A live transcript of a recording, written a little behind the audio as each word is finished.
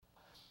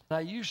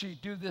I usually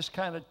do this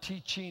kind of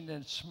teaching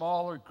in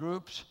smaller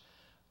groups,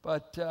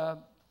 but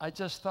I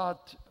just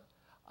thought,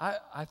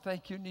 I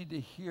think you need to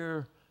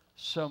hear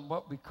some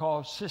what we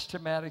call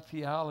systematic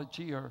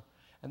theology,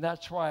 and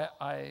that's why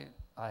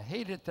I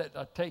hate it that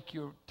I take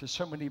you to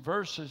so many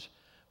verses,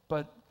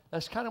 but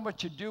that's kind of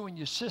what you do when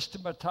you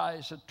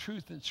systematize a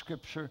truth in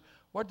Scripture.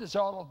 What does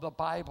all of the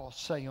Bible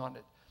say on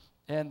it?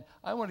 And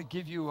I want to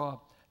give you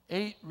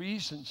 8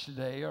 reasons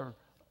today, or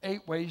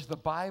 8 ways the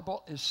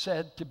Bible is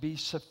said to be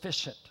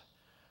sufficient.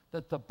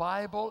 That the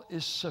Bible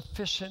is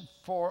sufficient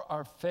for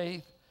our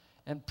faith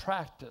and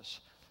practice.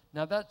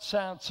 Now that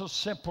sounds so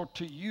simple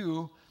to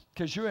you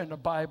because you're in a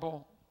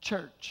Bible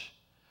church.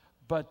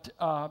 But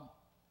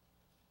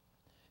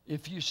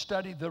if you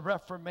study the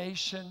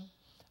Reformation,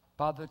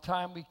 by the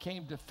time we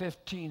came to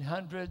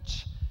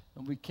 1500s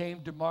and we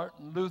came to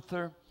Martin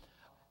Luther,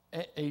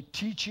 a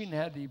teaching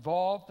had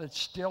evolved that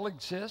still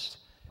exists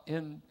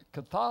in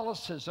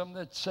Catholicism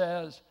that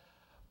says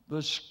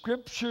the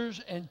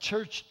Scriptures and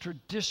church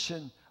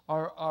tradition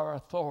are our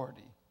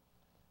authority.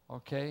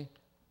 Okay?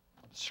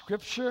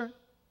 Scripture,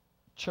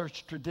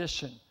 church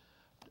tradition.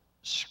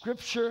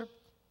 Scripture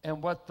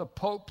and what the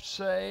Pope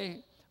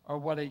say or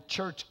what a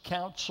church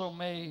council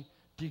may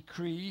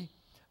decree.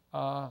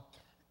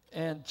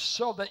 And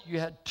so that you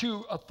had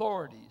 2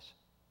 authorities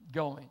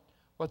going.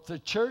 What the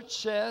church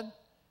said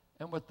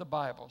and what the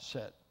Bible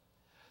said.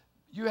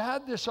 You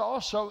had this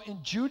also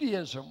in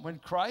Judaism when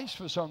Christ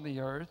was on the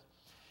earth.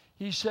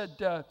 He said,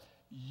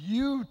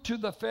 you to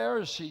the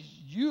Pharisees,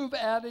 you've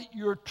added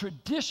your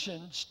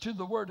traditions to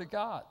the Word of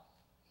God.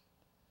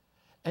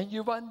 And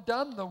you've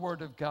undone the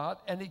Word of God.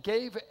 And he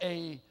gave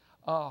a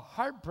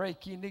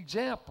heartbreaking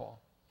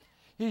example.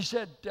 He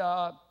said,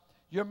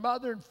 your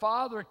mother and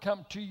father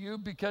come to you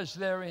because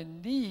they're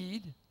in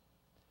need.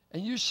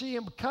 And you see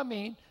them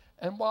coming.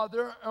 And while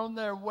they're on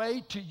their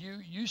way to you,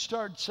 you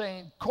start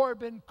saying,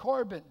 Corban,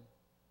 Corban.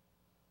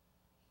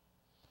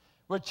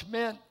 Which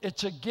meant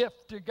it's a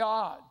gift to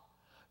God.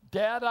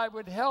 Dad, I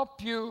would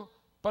help you,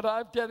 but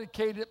I've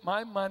dedicated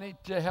my money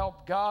to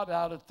help God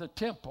out at the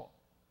temple.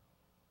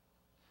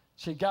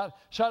 See, God,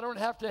 so I don't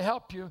have to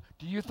help you.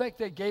 Do you think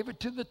they gave it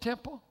to the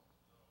temple?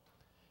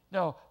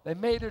 No, they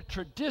made a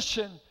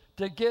tradition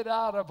to get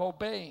out of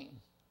obeying.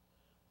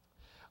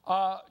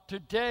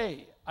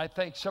 Today, I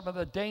think some of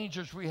the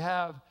dangers we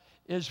have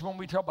is when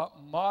we talk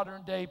about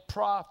modern day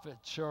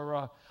prophets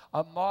or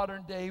a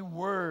modern day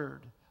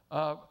word.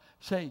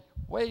 Say,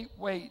 wait,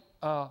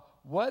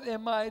 what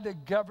am I to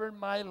govern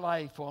my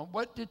life on?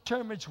 What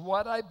determines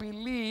what I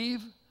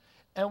believe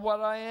and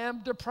what I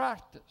am to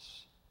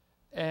practice?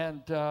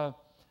 And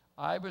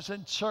I was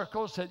in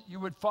circles that you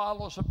would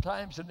follow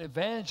sometimes an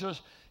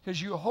evangelist because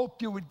you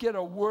hoped you would get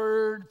a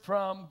word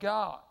from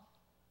God.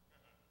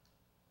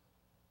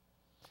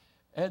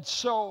 And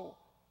so,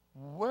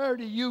 where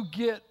do you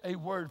get a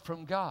word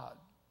from God?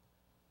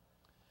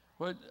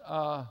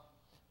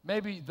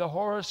 Maybe the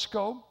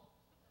horoscope?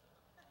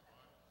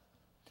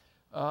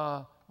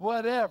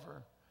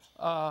 Whatever.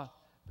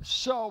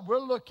 So we're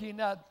looking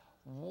at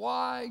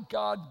why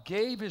God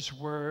gave His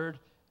Word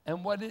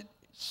and what it's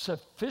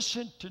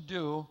sufficient to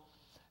do.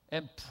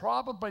 And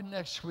probably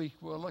next week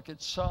we'll look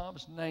at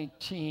Psalms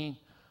 19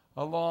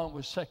 along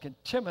with 2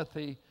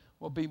 Timothy.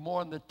 Will be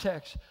more in the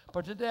text.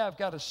 But today I've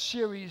got a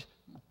series,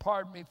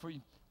 pardon me for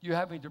you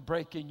having to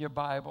break in your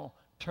Bible,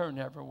 turn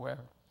everywhere.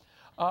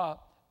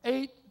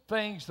 8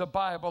 things the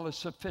Bible is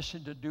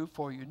sufficient to do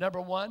for you.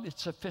 Number 1,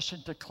 it's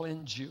sufficient to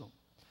cleanse you.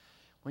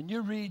 When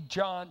you read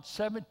John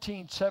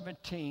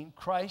 17:17,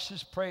 Christ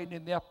is praying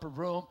in the upper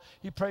room.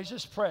 He prays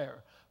this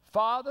prayer,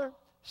 Father,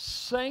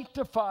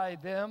 sanctify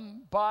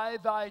them by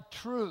thy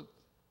truth.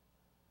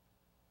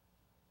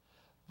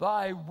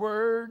 Thy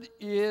word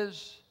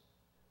is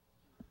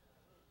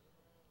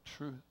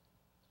truth.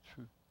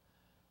 Truth.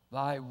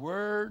 Thy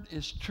word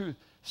is truth.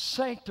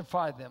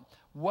 Sanctify them.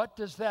 What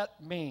does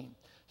that mean?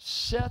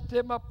 Set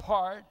them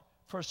apart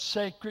for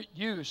sacred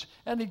use.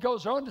 And he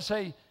goes on to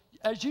say,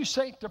 as you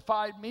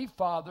sanctified me,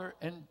 Father,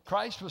 and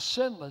Christ was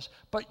sinless,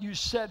 but you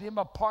set him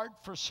apart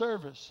for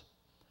service.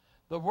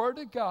 The Word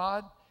of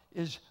God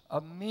is a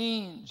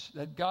means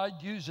that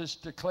God uses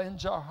to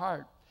cleanse our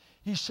heart.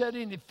 He said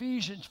in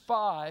Ephesians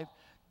 5,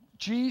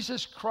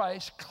 Jesus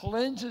Christ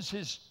cleanses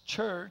his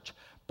church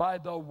by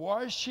the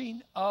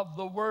washing of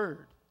the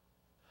Word.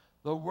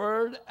 The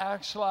Word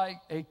acts like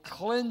a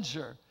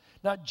cleanser.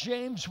 Now,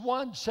 James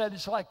 1 said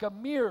it's like a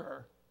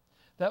mirror.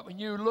 That when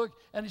you look,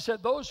 and he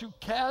said those who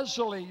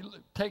casually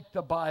take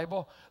the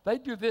Bible, they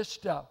do this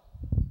stuff.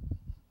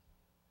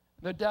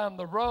 They're down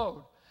the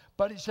road.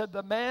 But he said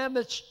the man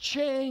that's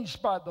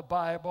changed by the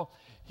Bible,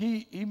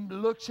 he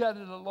looks at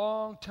it a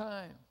long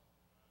time.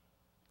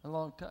 A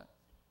long time.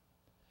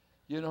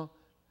 You know,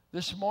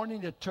 this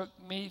morning it took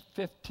me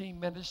 15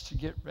 minutes to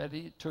get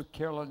ready. It took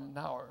Carolyn an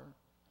hour.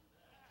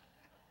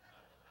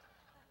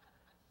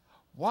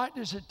 Why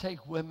does it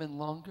take women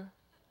longer?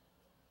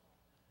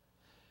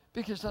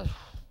 Because I'm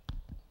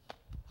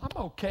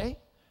okay.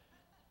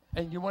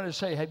 And you want to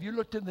say, have you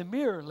looked in the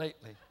mirror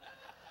lately?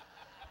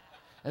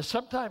 And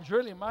sometimes,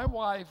 really, my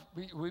wife,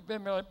 we've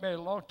been married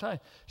a long time,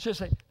 she'll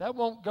say, that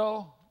won't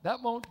go,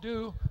 that won't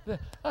do.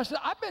 I said,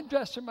 I've been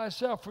dressing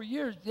myself for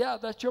years. Yeah,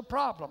 that's your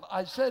problem.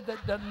 I said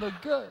that doesn't look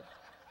good.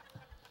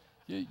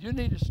 You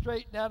need to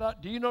straighten that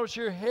out. Do you notice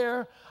your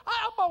hair?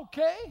 I'm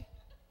okay.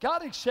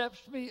 God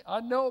accepts me.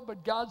 I know,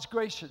 but God's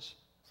gracious.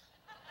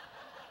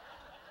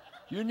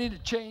 You need to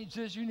change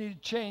this. You need to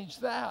change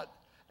that.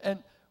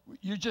 And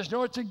you just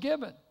know it's a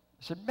given. I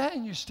said,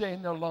 man, you stay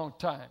in there a long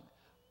time.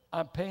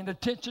 I'm paying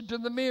attention to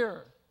the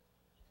mirror.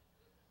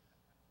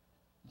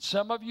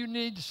 Some of you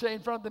need to stay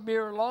in front of the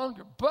mirror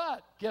longer.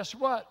 But guess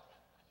what?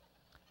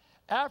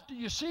 After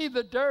you see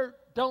the dirt,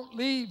 don't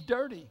leave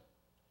dirty.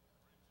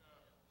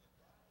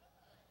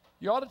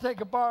 You ought to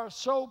take a bar of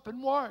soap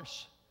and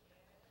wash.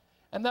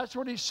 And that's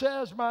what he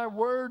says my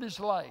word is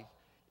like.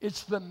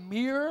 It's the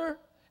mirror,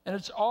 and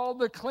it's all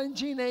the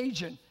cleansing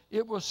agent.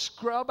 It will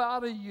scrub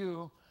out of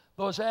you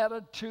those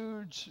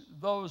attitudes,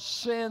 those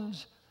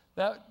sins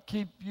that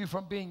keep you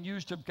from being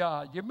used of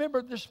God. You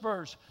remember this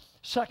verse,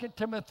 2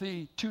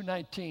 Timothy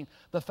 2:19.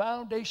 The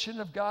foundation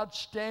of God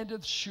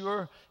standeth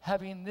sure,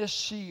 having this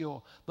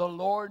seal. The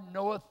Lord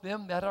knoweth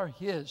them that are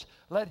his.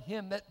 Let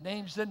him that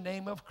names the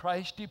name of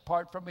Christ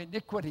depart from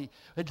iniquity.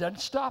 It doesn't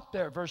stop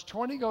there. Verse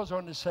 20 goes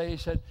on to say, he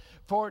said,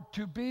 for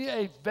to be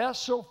a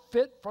vessel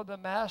fit for the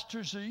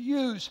master's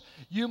use,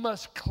 you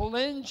must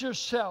cleanse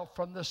yourself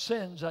from the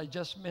sins I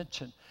just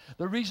mentioned.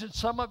 The reason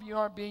some of you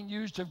aren't being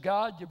used of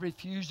God, you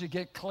refuse to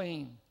get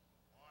clean.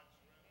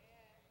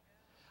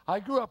 I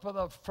grew up with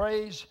a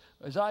phrase,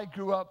 as I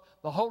grew up,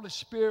 the Holy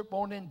Spirit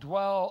won't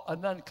indwell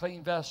an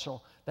unclean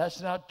vessel.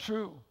 That's not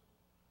true.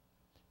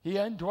 He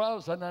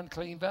indwells an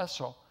unclean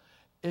vessel.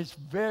 It's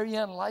very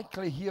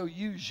unlikely he'll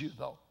use you,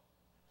 though.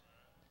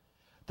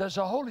 Does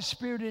the Holy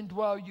Spirit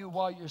indwell you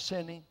while you're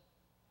sinning?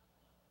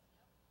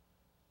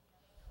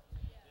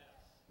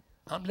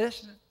 I'm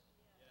listening.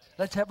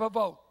 Let's have a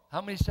vote.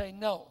 How many say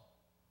no?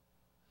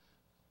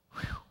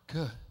 Whew,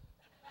 good.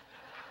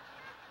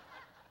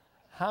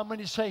 How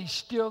many say he's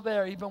still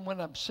there even when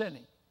I'm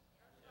sinning?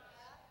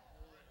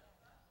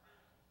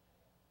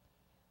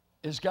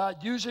 Is God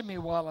using me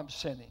while I'm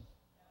sinning?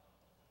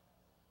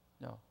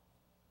 No.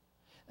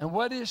 And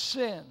what is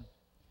sin?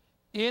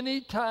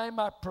 Anytime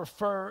I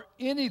prefer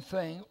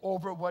anything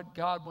over what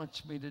God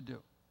wants me to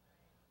do.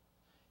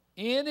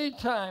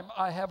 Anytime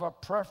I have a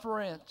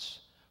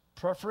preferential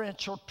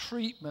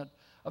treatment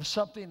of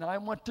something I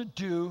want to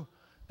do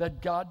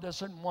that God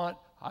doesn't want,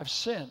 I've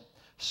sinned.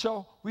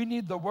 So we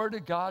need the Word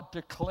of God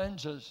to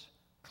cleanse us.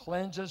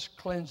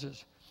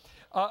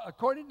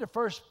 According to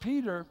 1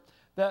 Peter,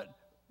 that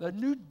the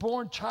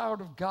newborn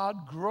child of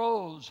God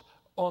grows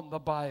on the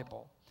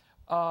Bible.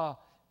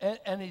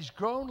 And he's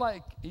grown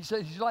like, he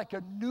says, he's like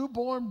a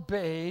newborn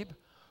babe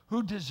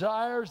who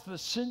desires the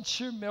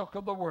sincere milk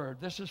of the Word.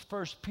 This is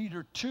 1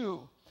 Peter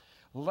 2.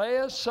 Lay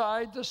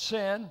aside the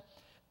sin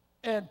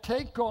and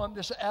take on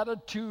this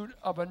attitude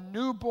of a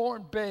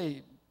newborn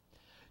babe.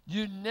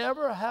 You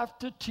never have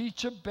to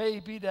teach a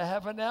baby to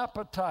have an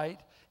appetite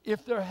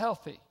if they're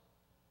healthy.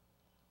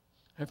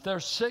 If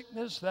there's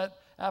sickness, that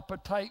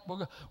appetite will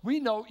go. We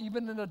know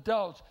even in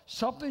adults,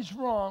 something's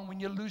wrong when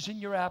you're losing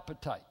your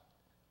appetite.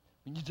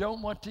 When you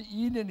don't want to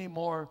eat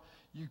anymore,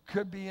 you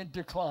could be in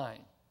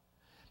decline.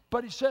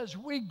 But he says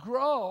we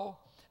grow,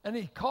 and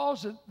he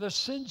calls it the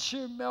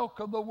sincere milk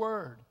of the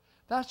Word.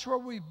 That's where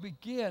we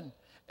begin.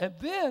 And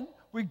then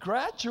we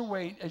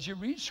graduate, as you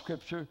read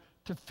Scripture,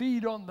 to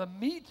feed on the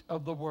meat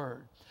of the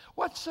Word.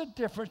 What's the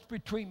difference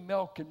between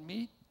milk and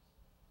meat?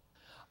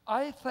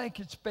 I think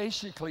it's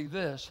basically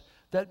this,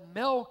 that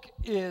milk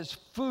is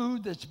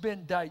food that's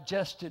been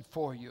digested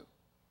for you.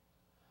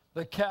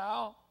 The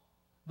cow,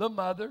 the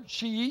mother,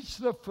 she eats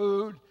the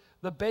food,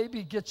 the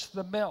baby gets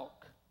the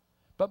milk.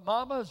 But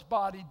mama's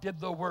body did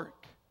the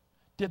work,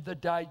 did the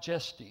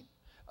digesting,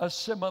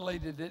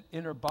 assimilated it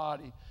in her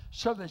body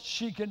so that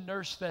she can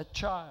nurse that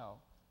child.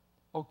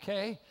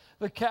 Okay?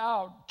 The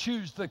cow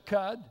chews the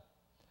cud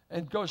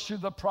and goes through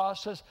the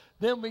process.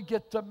 Then we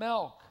get the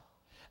milk.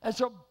 And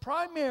so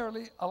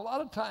primarily, a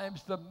lot of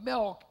times, the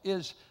milk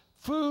is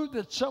food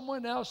that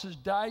someone else has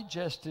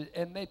digested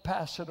and they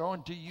pass it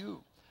on to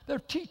you. They're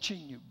teaching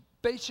you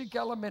basic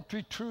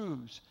elementary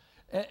truths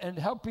and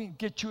helping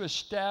get you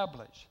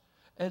established.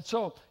 And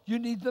so you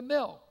need the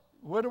milk.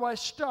 Where do I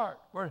start?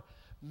 Where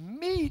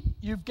meat,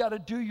 you've got to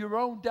do your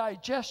own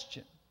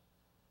digestion.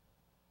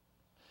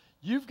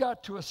 You've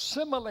got to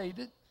assimilate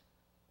it.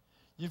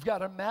 You've got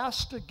to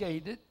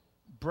masticate it,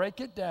 break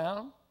it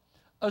down,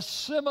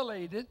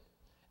 assimilate it,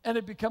 and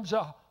it becomes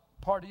a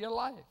part of your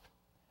life.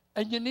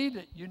 And you need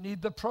it. You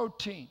need the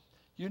protein.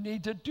 You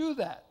need to do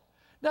that.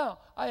 Now,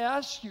 I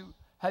ask you,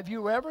 have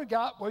you ever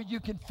got where you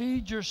can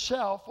feed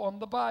yourself on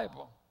the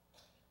Bible?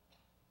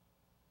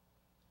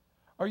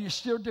 Are you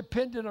still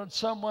dependent on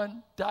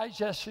someone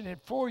digesting it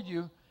for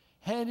you,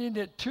 handing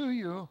it to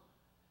you,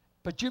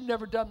 but you've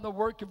never done the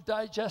work of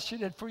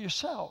digesting it for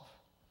yourself?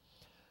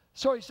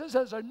 So he says,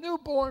 as a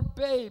newborn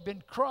babe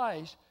in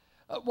Christ,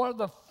 one of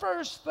the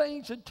first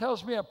things that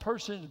tells me a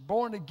person is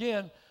born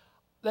again,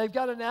 they've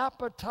got an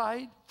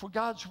appetite for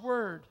God's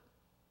Word.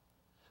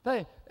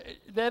 They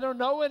don't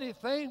know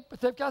anything,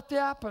 but they've got the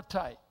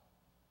appetite.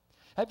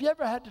 Have you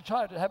ever had to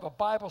try to have a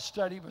Bible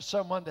study with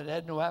someone that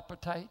had no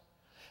appetite?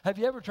 Have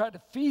you ever tried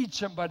to feed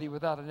somebody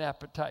without an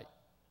appetite?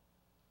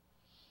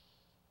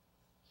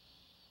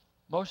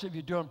 Most of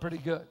you doing pretty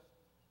good.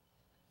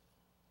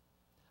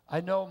 I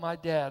know my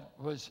dad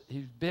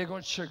he's big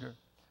on sugar,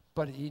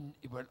 but he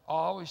would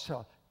always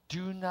tell,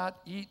 do not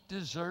eat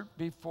dessert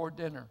before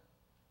dinner.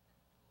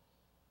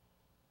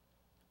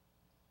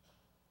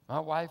 My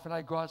wife and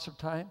I go out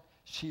sometime.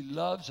 She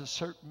loves a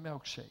certain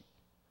milkshake.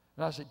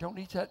 And I say, don't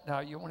eat that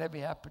now. You won't have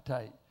any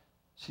appetite.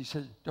 She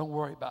says, don't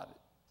worry about it.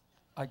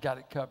 I got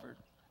it covered.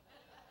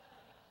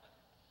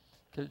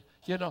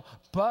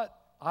 But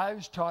I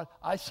was taught,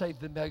 I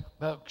saved the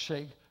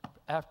milkshake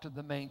after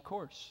the main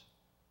course.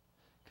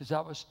 Because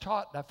I was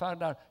taught, and I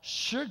found out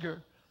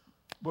sugar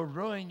will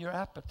ruin your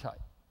appetite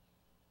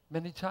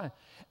many times.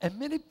 And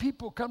many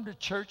people come to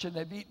church and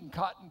they've eaten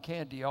cotton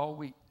candy all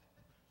week.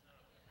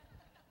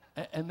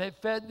 And they've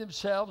fed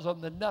themselves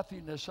on the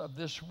nothingness of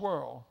this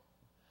world.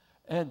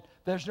 And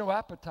there's no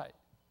appetite.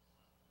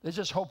 They're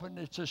just hoping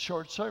it's a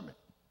short sermon.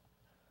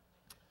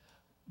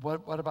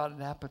 What about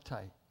an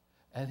appetite?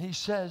 And he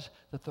says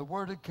that the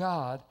Word of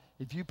God,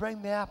 if you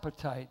bring the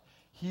appetite,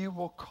 He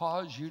will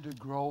cause you to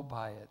grow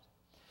by it.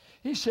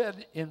 He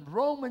said in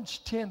Romans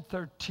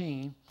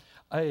 10:13,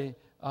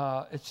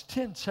 it's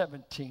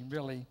 10:17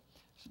 really,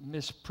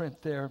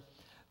 misprint there,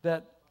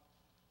 that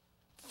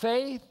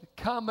faith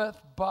cometh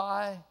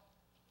by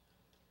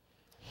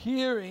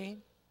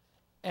hearing,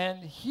 and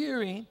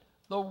hearing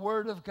the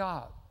Word of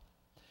God.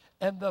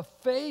 And the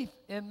faith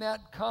in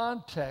that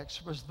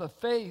context was the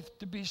faith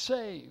to be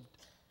saved.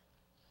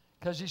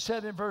 Because he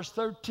said in verse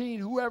 13,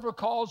 whoever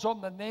calls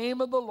on the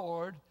name of the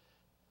Lord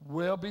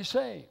will be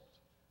saved.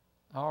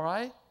 All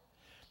right?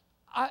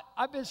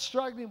 I've been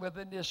struggling with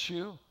an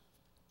issue,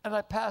 and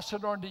I pass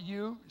it on to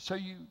you so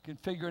you can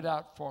figure it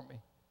out for me.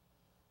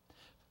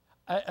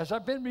 As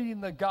I've been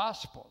reading the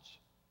Gospels,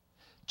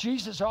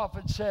 Jesus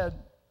often said,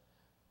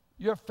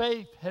 your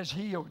faith has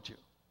healed you.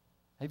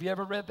 Have you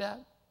ever read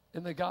that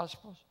in the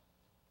Gospels?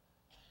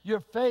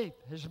 Your faith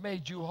has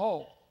made you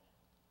whole.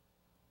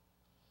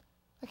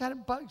 That kind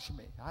of bugs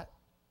me.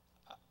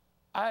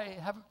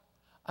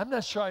 I'm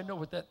not sure I know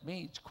what that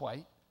means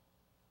quite.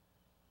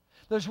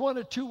 There's one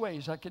or two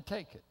ways I could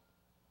take it.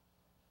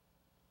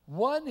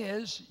 One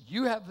is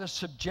you have the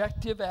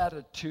subjective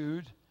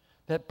attitude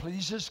that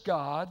pleases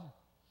God,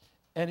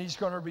 and He's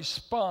going to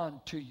respond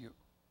to you.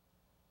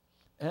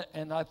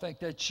 And I think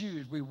that's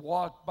you. We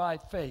walk by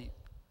faith.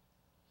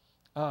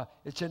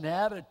 It's an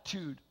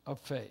attitude of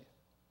faith,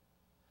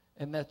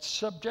 and that's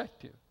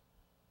subjective.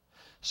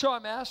 So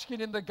I'm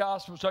asking in the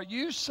Gospels, are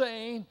you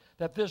saying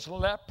that this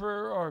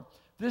leper or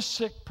this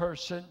sick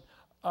person,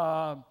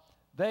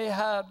 they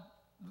had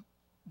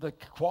the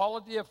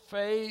quality of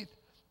faith,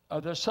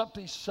 or there's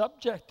something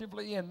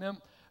subjectively in them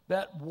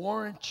that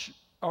warrants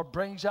or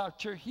brings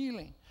out your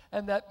healing?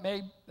 And that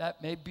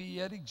may be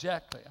it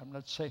exactly. I'm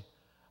not saying,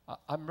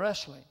 I'm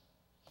wrestling.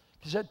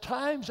 Because at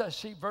times I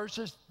see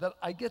verses that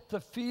I get the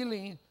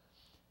feeling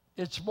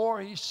it's more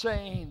he's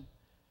saying,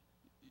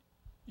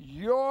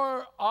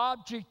 your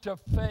object of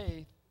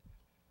faith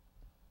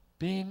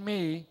being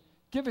me.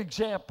 Give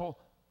example,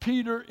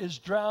 Peter is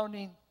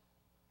drowning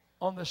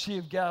on the Sea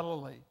of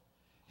Galilee.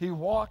 He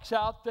walks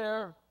out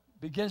there,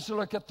 begins to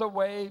look at the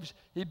waves,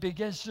 he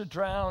begins to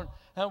drown,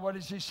 and what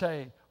does he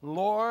say?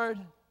 Lord,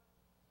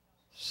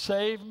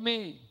 save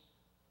me.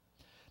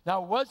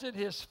 Now, was it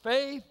his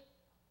faith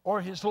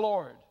or his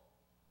Lord?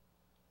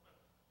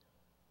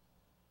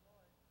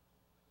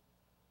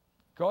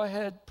 Go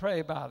ahead, pray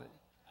about it.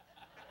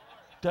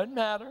 Doesn't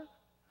matter.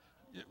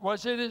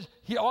 Was it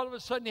all of a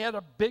sudden he had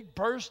a big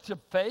burst of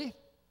faith?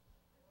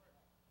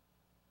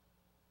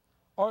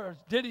 Or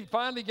did he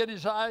finally get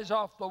his eyes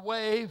off the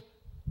wave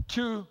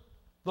to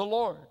the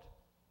Lord?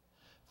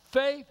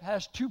 Faith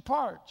has two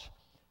parts: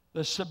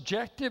 the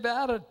subjective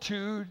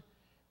attitude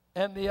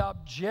and the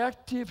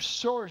objective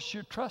source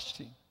you're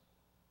trusting.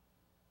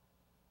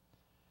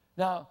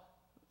 Now,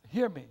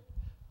 hear me.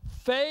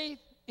 Faith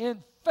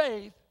in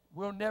faith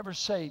will never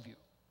save you.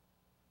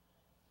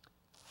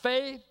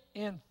 Faith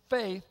in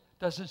faith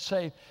doesn't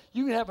save.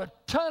 You can have a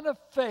ton of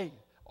faith.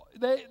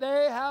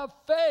 They have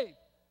faith.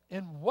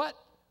 In what?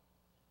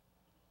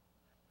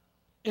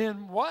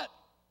 In what?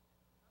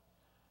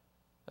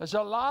 There's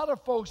a lot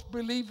of folks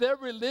believe their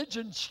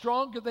religion's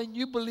stronger than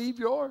you believe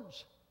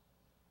yours.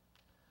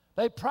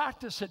 They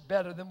practice it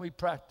better than we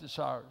practice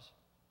ours.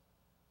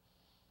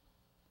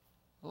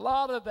 A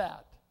lot of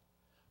that.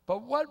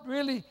 But what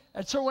really,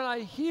 and so when I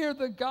hear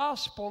the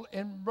gospel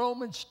in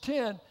Romans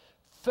 10,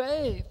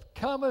 faith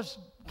comes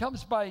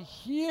by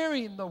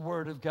hearing the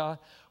word of God.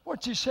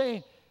 What's he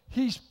saying?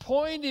 He's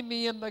pointing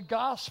me in the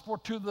gospel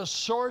to the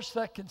source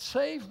that can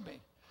save me.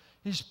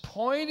 He's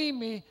pointing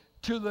me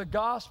to the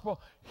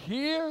gospel.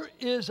 Here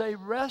is a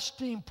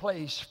resting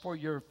place for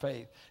your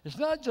faith. It's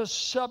not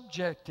just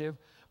subjective,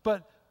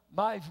 but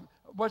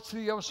what's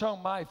the old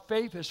song? My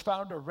faith has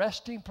found a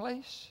resting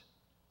place.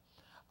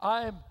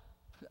 I am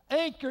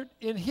anchored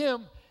in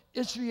him.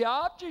 It's the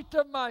object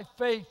of my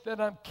faith that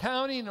I'm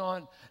counting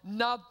on,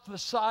 not the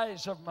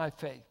size of my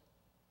faith.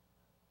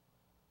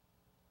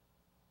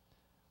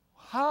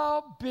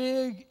 How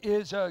big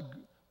is a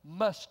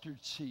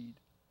mustard seed?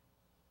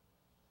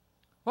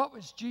 What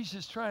was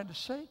Jesus trying to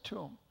say to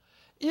him?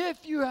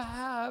 If you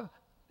have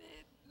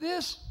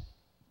this,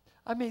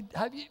 I mean,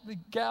 the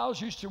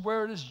gals used to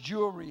wear it as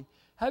jewelry.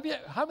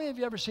 How many of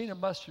you ever seen a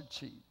mustard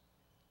seed?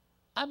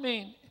 I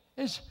mean,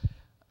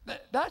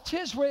 that's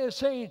his way of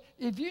saying,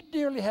 if you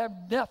nearly have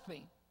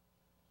nothing,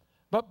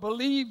 but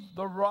believe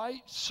the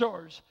right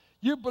source,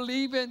 you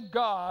believe in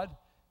God,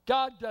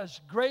 God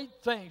does great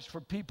things for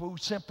people who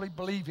simply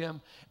believe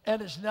him,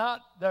 and it's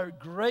not their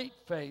great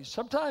faith.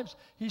 Sometimes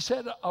he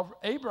said of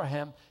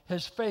Abraham,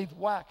 his faith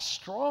waxed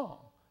strong.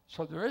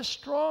 So there is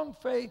strong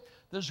faith,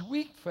 there's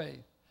weak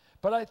faith.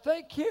 But I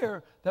think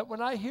here that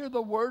when I hear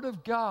the word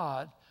of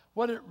God,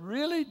 what it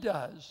really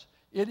does,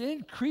 it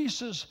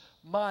increases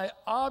my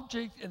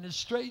object and it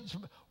straightens.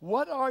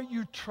 What are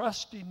you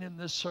trusting in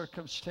this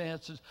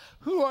circumstances?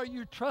 Who are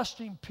you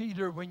trusting,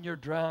 Peter, when you're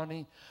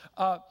drowning?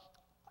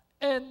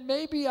 And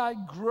maybe I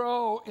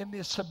grow in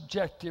the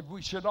subjective.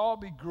 We should all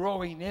be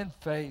growing in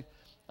faith.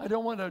 I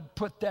don't want to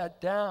put that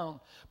down.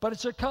 But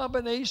it's a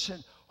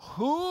combination.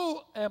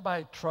 Who am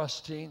I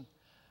trusting?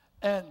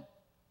 And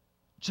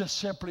just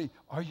simply,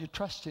 are you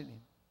trusting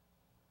him?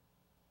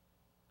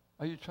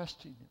 Are you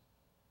trusting him?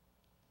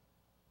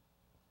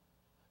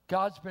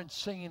 God's been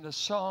singing a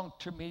song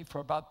to me for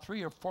about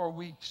 3 or 4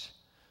 weeks.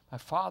 My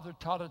father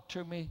taught it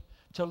to me.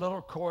 It's a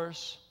little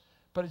chorus,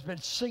 but he's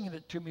been singing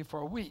it to me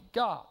for a week.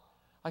 God,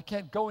 I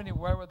can't go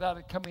anywhere without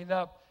it coming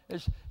up.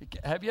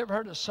 Have you ever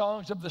heard of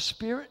songs of the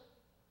Spirit?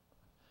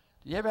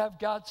 Do you ever have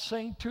God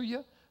sing to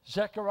you?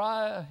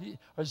 Zephaniah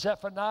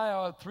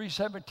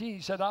 3:17,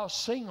 he said, I'll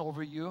sing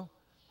over you.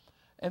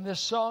 And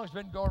this song's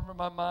been going over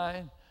my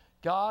mind.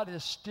 God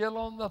is still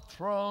on the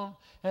throne,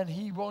 and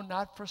he will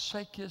not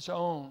forsake his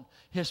own.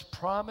 His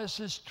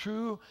promise is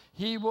true.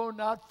 He will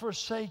not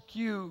forsake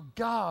you.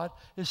 God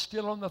is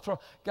still on the throne.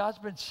 God's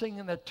been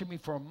singing that to me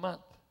for a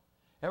month.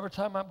 Every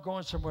time I'm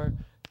going somewhere,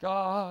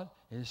 God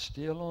is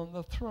still on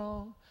the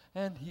throne,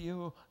 and he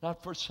will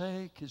not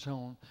forsake his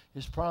own.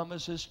 His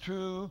promise is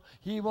true.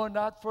 He will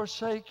not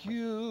forsake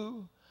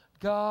you.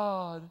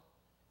 God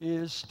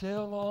is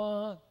still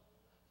on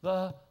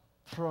the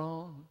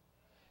throne.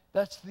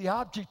 That's the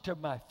object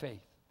of my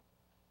faith.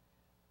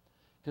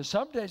 Because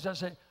some days I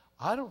say,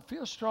 I don't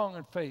feel strong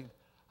in faith.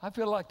 I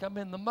feel like I'm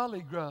in the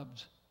mully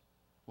grubs,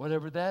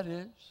 whatever that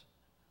is.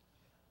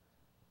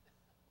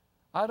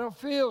 I don't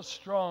feel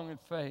strong in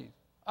faith.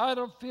 I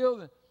don't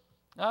feel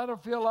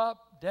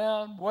up,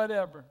 down,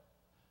 whatever.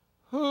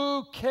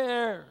 Who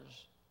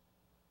cares?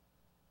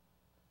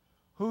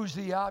 Who's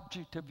the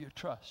object of your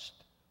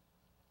trust?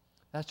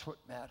 That's what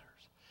matters.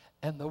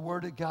 And the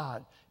Word of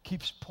God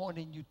keeps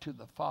pointing you to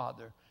the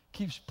Father,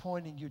 keeps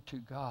pointing you to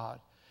God,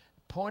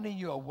 pointing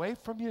you away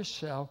from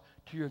yourself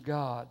to your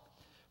God.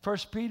 1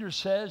 Peter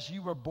says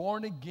you were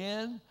born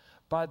again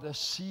by the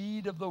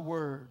seed of the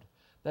Word,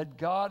 that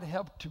God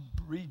helped to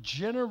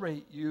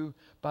regenerate you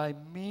by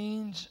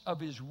means of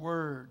his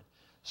Word.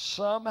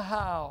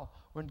 Somehow,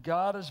 when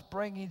God is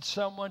bringing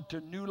someone to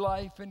new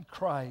life in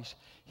Christ,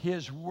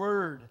 his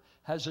Word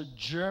has a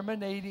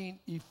germinating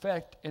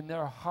effect in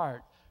their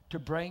heart to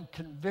bring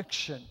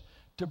conviction,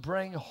 to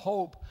bring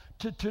hope,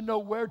 to know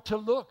where to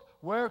look.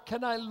 Where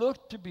can I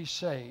look to be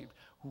saved?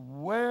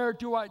 Where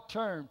do I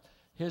turn?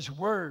 His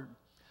Word.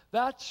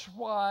 That's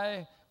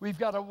why we've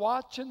got to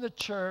watch in the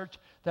church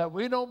that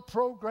we don't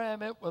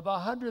program it with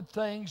 100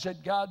 things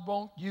that God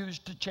won't use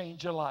to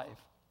change a life.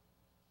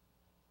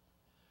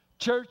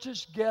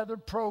 Churches gather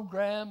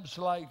programs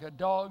like a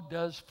dog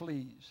does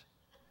fleas.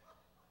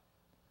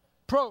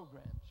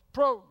 Programs.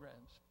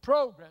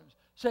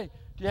 Say,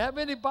 do you have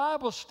any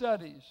Bible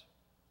studies?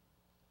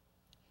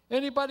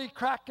 Anybody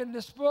cracking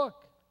this book?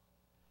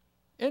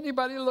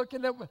 Anybody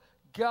looking at what?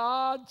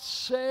 God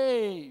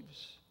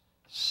saves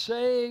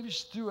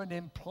through an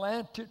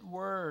implanted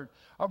word.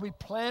 Are we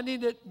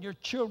planting it in your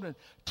children?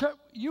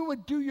 You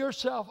would do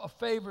yourself a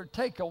favor,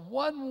 take a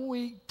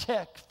 1-week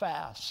tech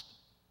fast.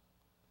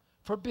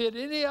 Forbid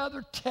any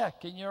other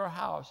tech in your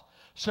house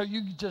so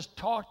you can just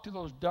talk to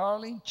those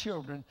darling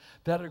children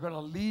that are going to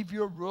leave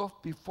your roof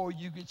before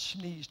you get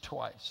sneezed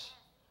twice.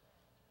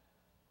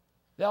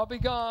 They'll be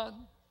gone.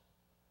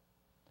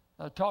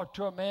 I talked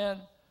to a man,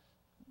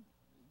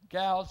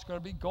 gal's going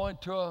to be going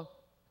to a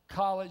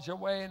college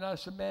away, and I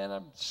said, man,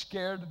 I'm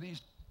scared of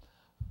these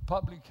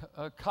public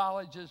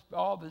colleges,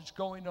 all that's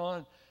going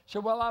on. He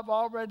said, well, I've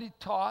already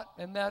taught,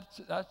 and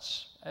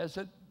that's as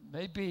it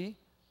may be,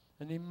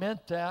 and he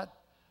meant that.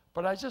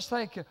 But I just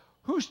think,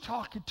 who's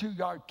talking to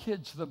our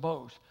kids the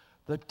most?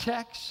 The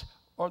techs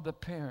or the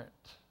parent?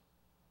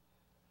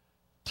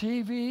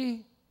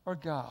 TV or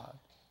God?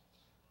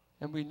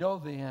 And we know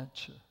the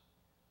answer.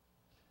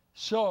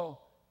 So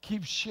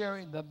keep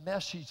sharing the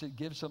message that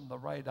gives them the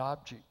right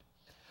object.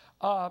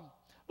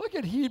 Look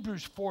at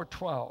Hebrews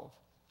 4:12,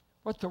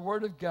 what the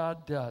Word of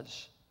God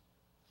does.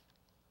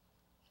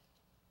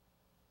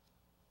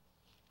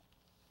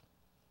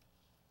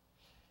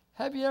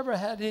 Have you ever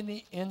had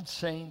any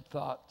insane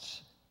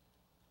thoughts?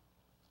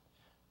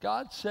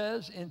 God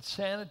says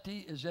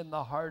insanity is in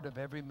the heart of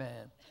every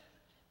man.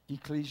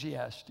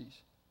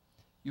 Ecclesiastes.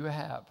 You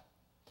have.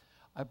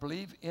 I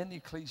believe in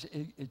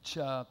Ecclesiastes, it's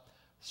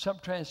some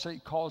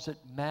translate calls it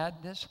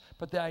madness,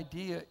 but the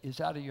idea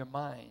is out of your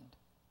mind.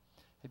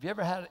 Have you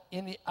ever had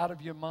any out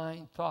of your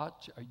mind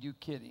thoughts? Are you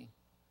kidding?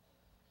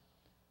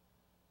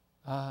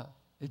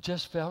 It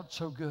just felt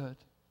so good.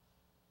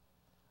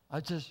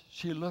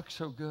 She looked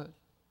so good.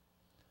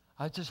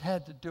 I just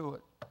had to do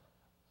it.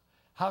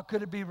 How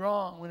could it be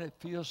wrong when it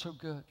feels so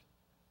good?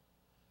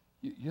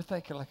 You're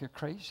thinking like a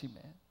crazy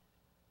man.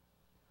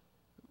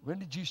 When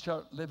did you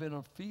start living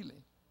on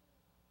feeling?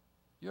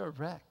 You're a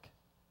wreck.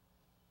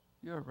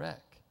 You're a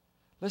wreck.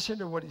 Listen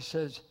to what he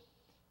says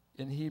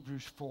in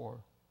Hebrews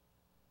 4:12.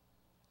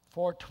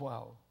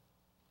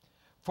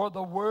 For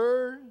the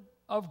word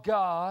of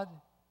God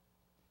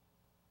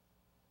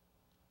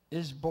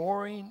is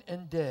boring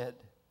and dead.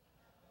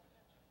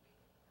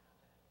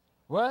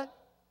 What?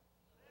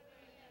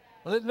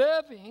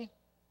 Living.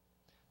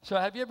 So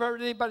have you ever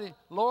heard anybody,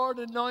 Lord,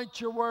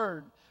 anoint your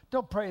word?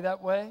 Don't pray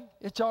that way.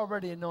 It's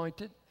already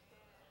anointed.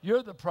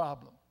 You're the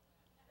problem.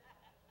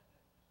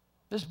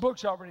 This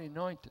book's already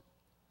anointed.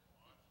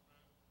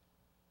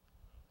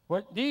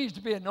 What needs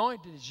to be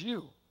anointed is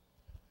you.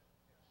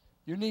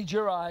 You need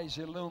your eyes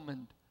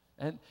illumined.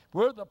 And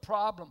we're the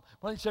problem.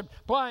 When he said,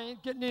 boy, I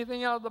ain't getting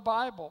anything out of the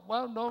Bible.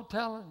 Well, no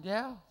telling.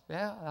 Yeah,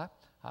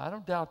 I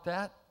don't doubt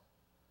that.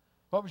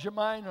 What was your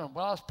mind on?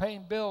 Well, I was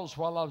paying bills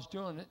while I was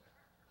doing it.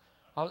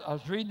 I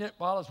was reading it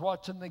while I was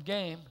watching the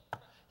game.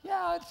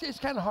 Yeah, it's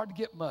kind of hard to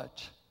get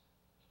much.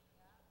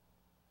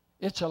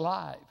 It's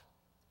alive.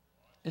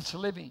 It's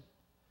living.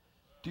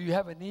 Do you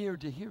have an ear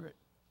to hear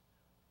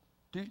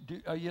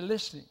it? Are you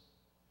listening?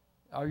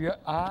 Are your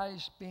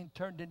eyes being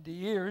turned into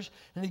ears?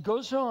 And he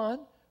goes on.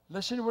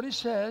 Listen to what he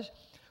says.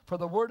 For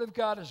the word of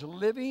God is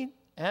living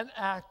and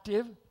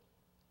active,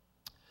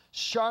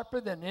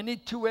 sharper than any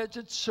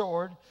two-edged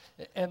sword.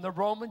 And the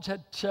Romans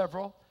had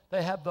several.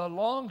 They had the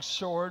long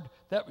sword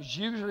that was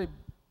usually,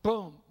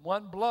 boom,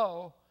 one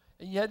blow.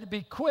 And you had to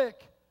be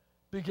quick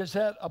because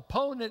that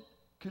opponent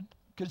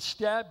could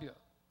stab you.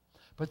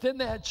 But then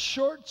they had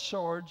short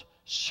swords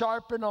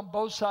sharpened on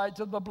both sides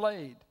of the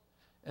blade.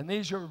 And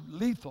these are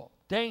lethal,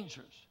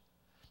 dangerous.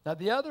 Now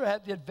the other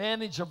had the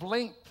advantage of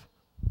length.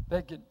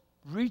 They could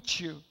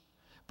reach you.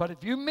 But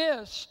if you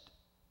missed,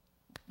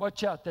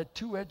 watch out, that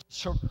two-edged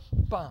sword,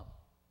 bam,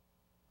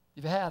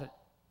 you've had it.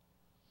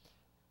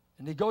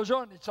 And he goes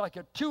on, it's like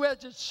a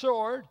two-edged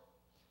sword,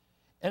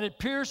 and it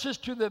pierces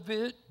to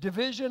the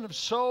division of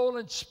soul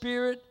and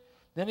spirit.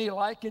 Then he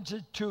likens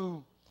it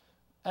to,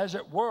 as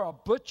it were, a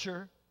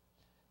butcher,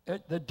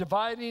 the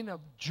dividing of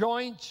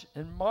joints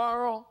and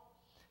marrow.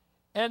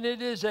 And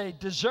it is a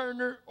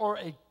discerner or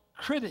a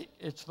critic.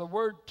 It's the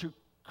word to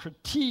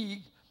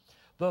critique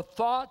the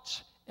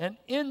thoughts and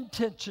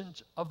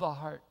intentions of the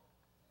heart.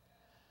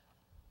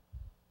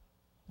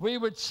 We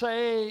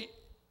say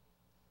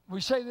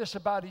this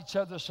about each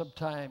other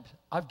sometimes.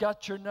 I've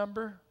got your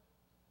number.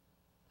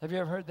 Have you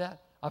ever heard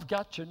that? I've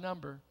got your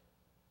number.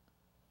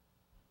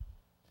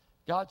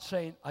 God's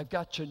saying, I've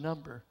got your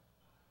number.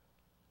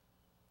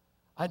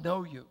 I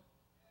know you.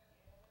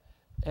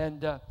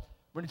 And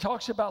when he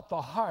talks about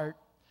the heart,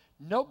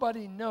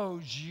 nobody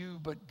knows you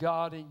but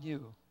God and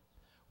you.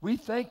 We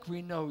think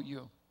we know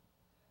you.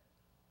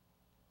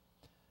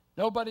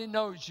 Nobody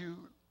knows you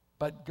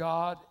but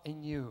God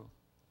and you.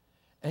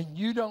 And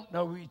you don't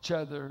know each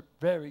other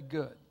very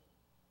good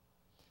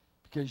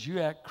because you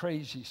act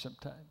crazy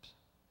sometimes.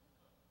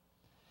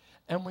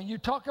 And when you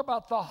talk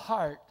about the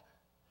heart,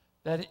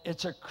 that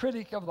it's a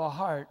critic of the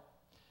heart,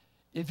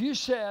 if you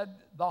said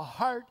the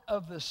heart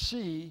of the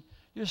sea,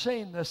 you're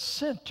saying the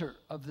center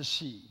of the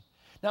sea.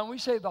 Now, when we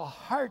say the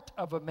heart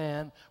of a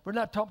man, we're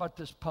not talking about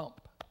this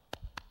pump.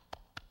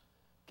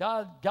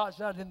 God's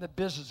not in the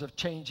business of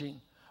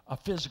changing a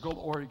physical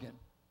organ.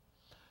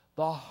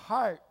 The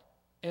heart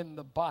in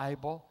the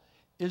Bible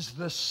is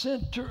the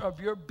center of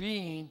your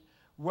being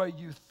where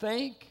you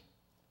think,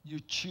 you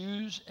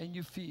choose, and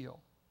you feel.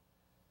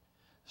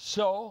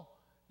 So,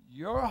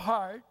 your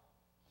heart,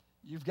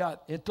 you've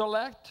got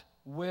intellect,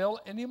 will,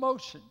 and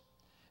emotion.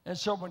 And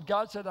so when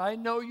God said, I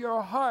know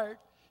your heart,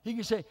 he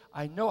can say,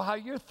 I know how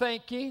you're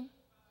thinking,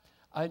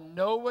 I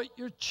know what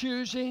you're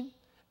choosing,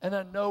 and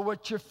I know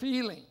what you're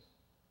feeling.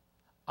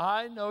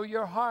 I know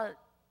your heart.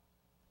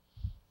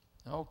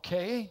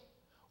 Okay,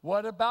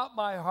 what about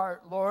my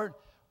heart, Lord?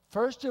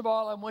 First of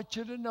all, I want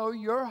you to know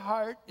your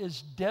heart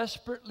is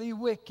desperately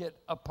wicked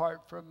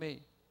apart from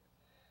me.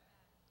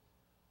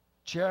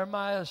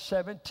 Jeremiah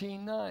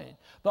 17:9.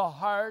 The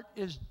heart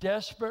is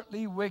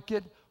desperately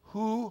wicked.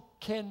 Who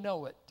can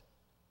know it?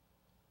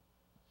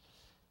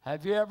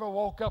 Have you ever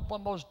woke up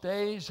on those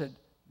days and,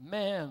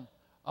 man,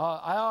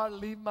 I ought to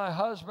leave my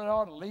husband, I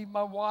ought to leave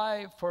my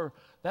wife, or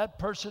that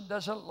person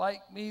doesn't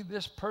like me,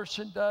 this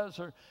person does,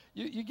 or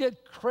you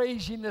get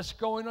craziness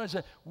going on. You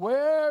say,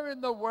 where in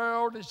the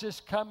world is this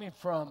coming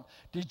from?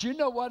 Did you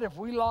know what? If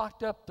we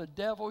locked up the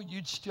devil,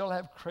 you'd still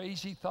have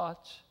crazy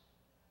thoughts.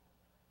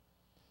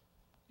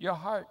 Your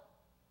heart.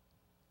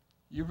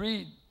 You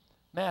read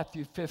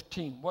Matthew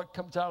 15. What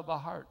comes out of the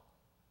heart?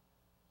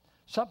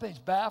 Something's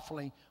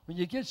baffling. When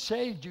you get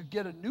saved, you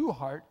get a new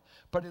heart,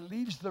 but it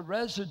leaves the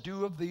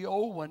residue of the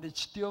old one.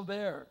 It's still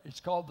there. It's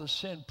called the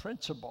sin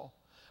principle.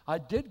 I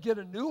did get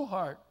a new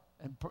heart,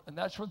 and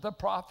that's what the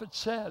prophet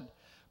said,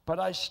 but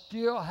I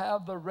still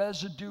have the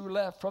residue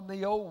left from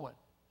the old one.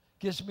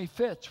 Gives me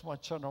fits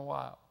once in a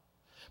while.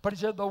 But he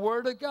said the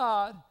Word of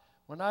God,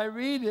 when I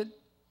read it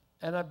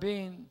and I'm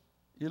being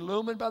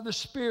illumined by the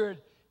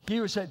Spirit, he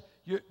would say,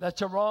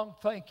 that's a wrong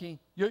thinking.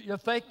 You're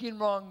thinking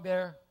wrong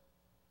there.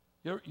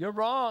 You're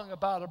wrong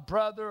about a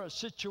brother, a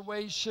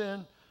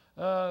situation,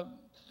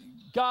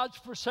 God's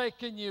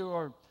forsaken you,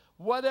 or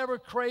whatever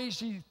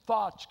crazy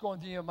thoughts going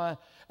through your mind.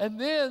 And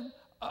then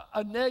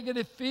a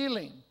negative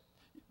feeling.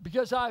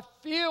 Because I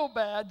feel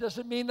bad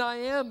doesn't mean I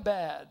am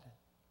bad.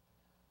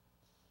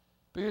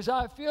 Because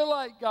I feel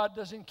like God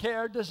doesn't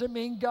care doesn't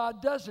mean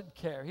God doesn't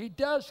care. He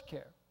does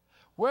care.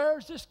 Where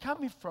is this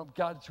coming from?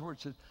 God's word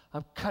says,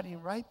 I'm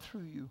cutting right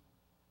through you.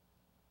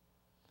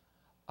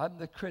 I'm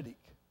the critic.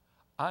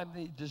 I'm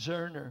the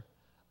discerner.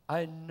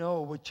 I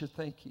know what you're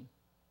thinking.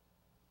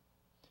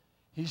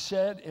 He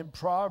said in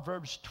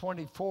Proverbs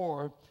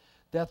 24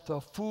 that the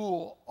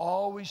fool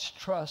always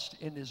trusts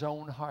in his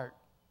own heart.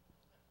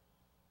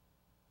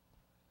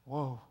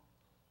 Whoa.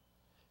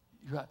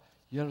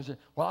 You understand?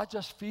 Well, I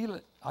just feel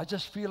it. I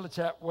just feel it's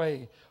that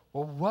way.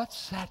 Well,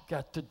 what's that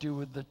got to do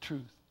with the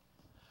truth?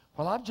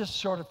 Well, I'm just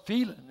sort of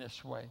feeling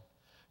this way.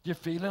 You're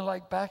feeling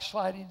like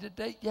backsliding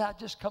today? Yeah, it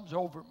just comes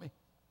over me.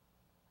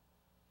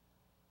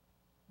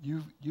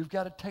 You've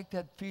got to take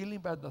that feeling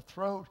by the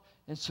throat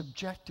and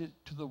subject it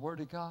to the Word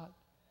of God.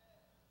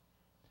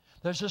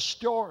 There's a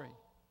story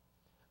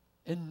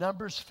in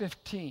Numbers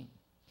 15.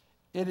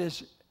 It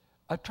is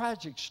a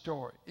tragic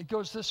story. It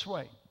goes this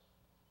way.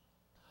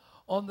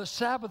 On the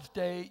Sabbath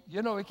day,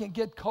 you know, it can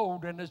get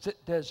cold in the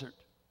desert.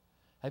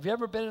 Have you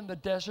ever been in the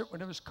desert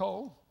when it was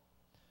cold?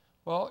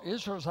 Well,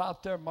 Israel's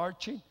out there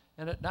marching,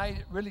 and at night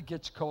it really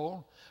gets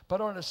cold. But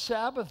on a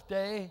Sabbath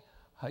day,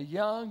 a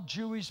young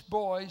Jewish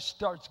boy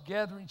starts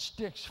gathering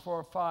sticks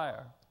for a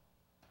fire.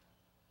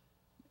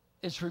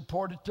 It's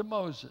reported to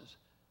Moses.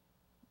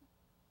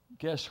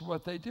 Guess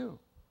what they do?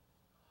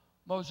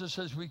 Moses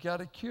says, we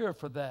got a cure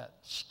for that.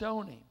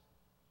 Stoning.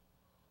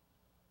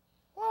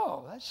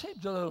 Whoa, that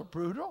seems a little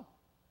brutal.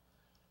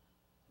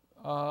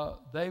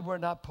 They were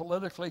not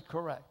politically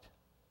correct.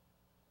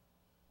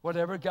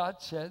 Whatever God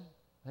said,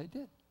 they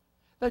did.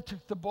 They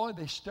took the boy,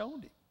 they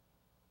stoned him.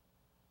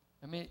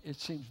 I mean, it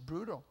seems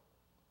brutal.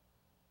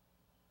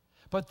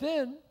 But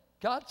then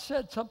God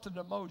said something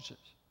to Moses.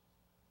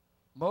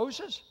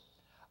 Moses,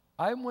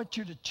 I want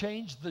you to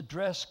change the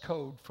dress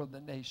code for the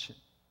nation.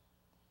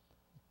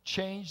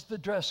 Change the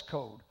dress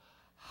code.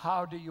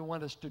 How do you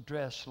want us to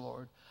dress,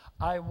 Lord?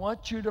 I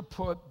want you to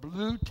put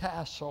blue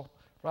tassel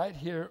right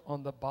here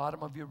on the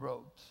bottom of your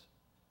robes.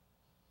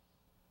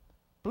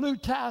 Blue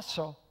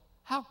tassel.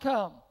 How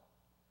come?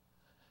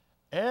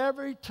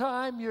 Every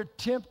time you're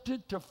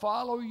tempted to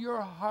follow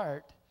your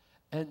heart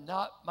and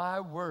not my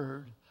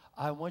word,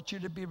 I want you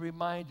to be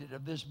reminded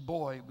of this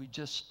boy we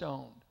just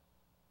stoned.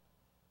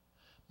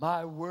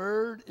 My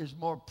word is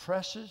more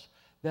precious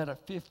than a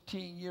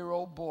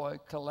 15-year-old boy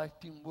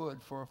collecting wood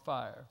for a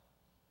fire.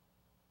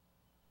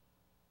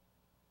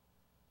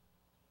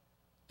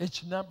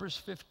 It's Numbers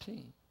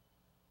 15.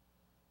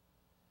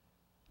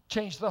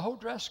 Change the whole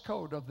dress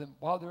code of them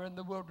while they're in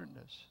the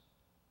wilderness.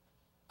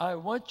 I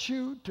want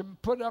you to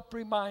put up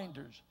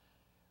reminders.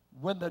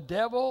 When the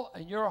devil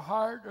and your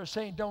heart are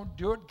saying, don't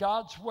do it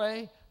God's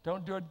way,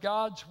 don't do it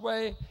God's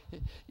way.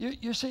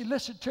 You say,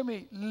 listen to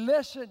me.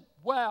 Listen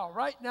well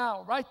right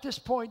now. Write this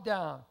point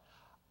down.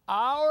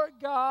 Our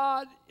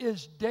God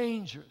is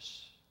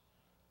dangerous.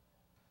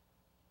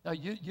 Now,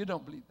 you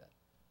don't believe that.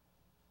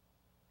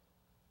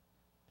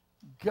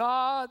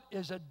 God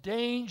is a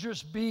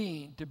dangerous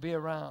being to be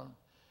around.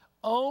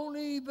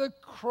 Only the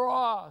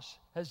cross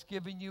has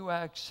given you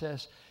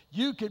access.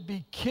 You could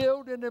be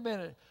killed in a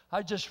minute.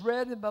 I just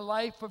read in the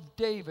life of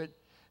David,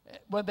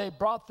 when they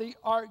brought the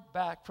ark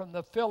back from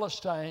the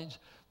Philistines,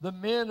 the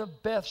men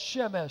of Beth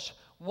Shemesh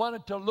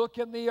wanted to look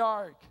in the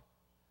ark.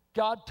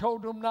 God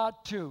told them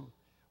not to.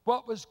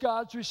 What was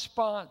God's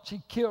response?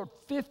 He killed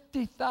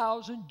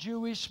 50,000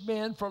 Jewish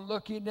men for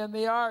looking in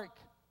the ark.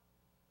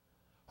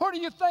 Who do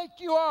you think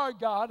you are,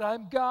 God?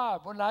 I'm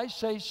God. When I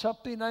say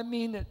something, I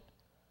mean it.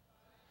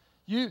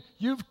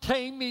 You've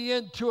tamed me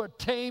into a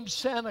tame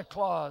Santa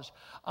Claus.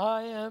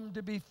 I am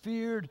to be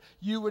feared.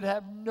 You would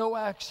have no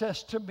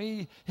access to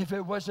me if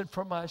it wasn't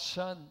for my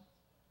son.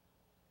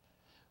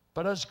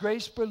 But us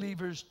grace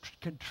believers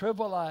can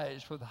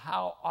trivialize with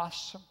how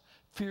awesome,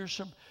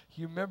 fearsome.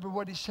 You remember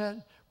what he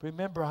said?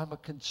 Remember, I'm a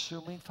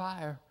consuming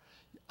fire.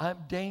 I'm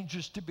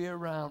dangerous to be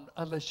around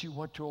unless you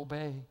want to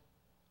obey.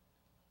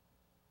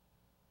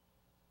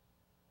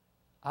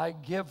 I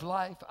give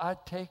life, I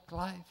take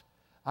life.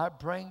 I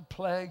bring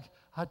plague,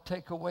 I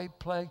take away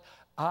plague.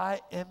 I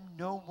am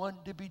no one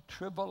to be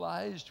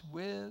trivialized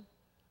with.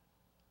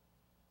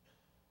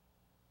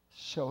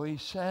 So he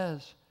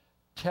says,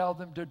 tell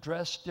them to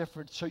dress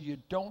different so you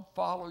don't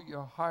follow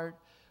your heart,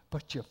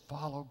 but you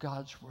follow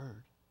God's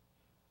word.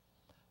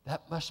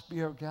 That must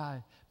be our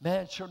guide.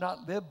 Man shall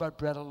not live by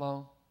bread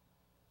alone,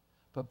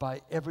 but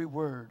by every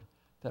word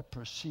that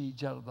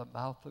proceeds out of the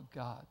mouth of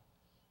God.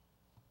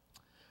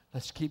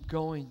 Let's keep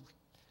going.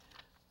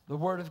 The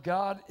word of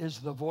God is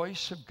the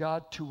voice of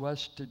God to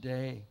us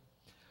today.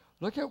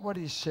 Look at what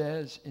he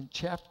says in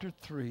chapter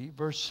 3,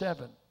 verse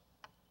 7.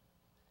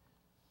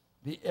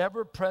 The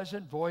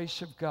ever-present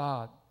voice of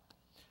God.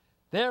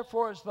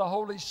 Therefore, as the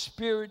Holy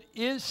Spirit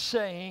is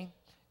saying,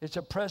 it's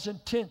a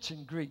present tense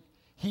in Greek.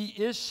 He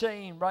is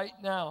saying right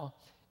now,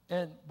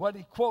 and what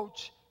he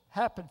quotes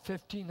happened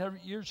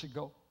 1,500 years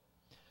ago.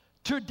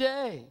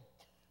 Today,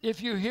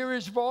 if you hear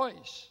his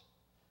voice,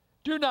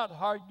 do not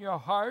harden your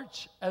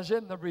hearts as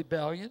in the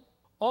rebellion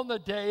on the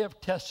day of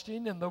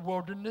testing in the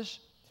wilderness,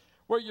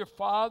 where your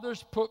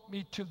fathers put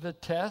me to the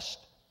test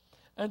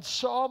and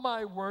saw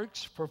my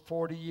works for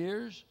 40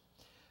 years.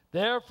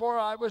 Therefore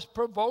I was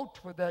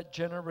provoked with that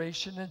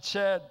generation and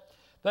said,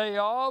 they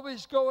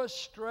always go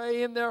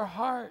astray in their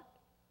heart.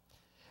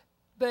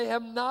 They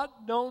have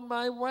not known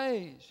my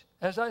ways.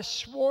 As I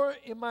swore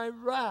in my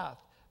wrath,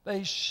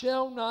 they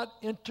shall not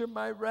enter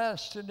my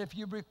rest. And if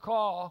you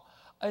recall,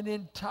 an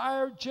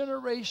entire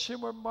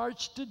generation were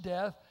marched to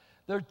death.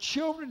 Their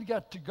children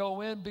got to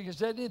go in because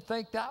they didn't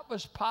think that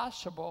was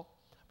possible.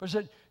 But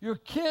said, your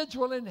kids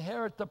will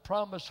inherit the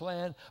promised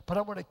land, but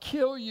I want to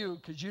kill you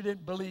because you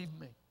didn't believe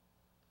me.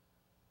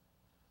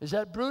 Is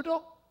that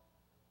brutal?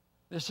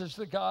 This is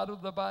the God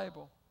of the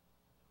Bible.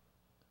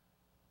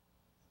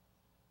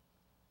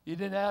 He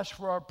didn't ask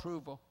for our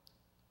approval.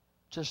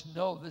 Just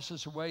know this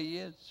is the way he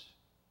is.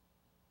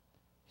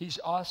 He's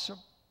awesome.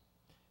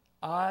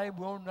 I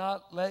will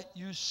not let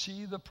you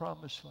see the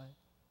promised land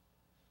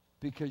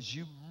because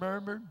you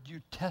murmured,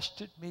 you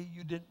tested me,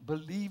 you didn't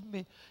believe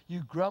me,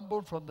 you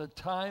grumbled from the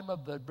time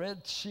of the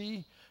Red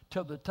Sea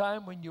till the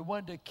time when you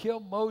wanted to kill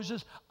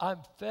Moses. I'm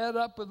fed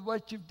up with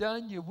what you've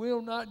done. You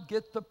will not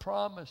get the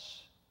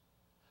promise.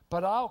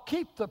 But I'll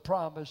keep the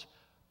promise,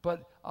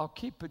 but I'll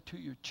keep it to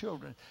your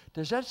children.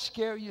 Does that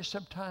scare you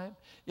sometime?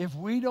 If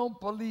we don't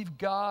believe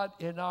God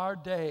in our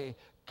day,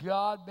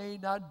 God may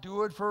not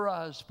do it for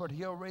us, but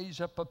he'll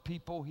raise up a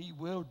people he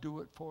will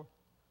do it for.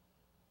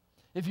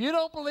 If you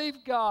don't believe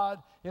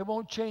God, it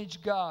won't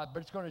change God,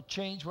 but it's going to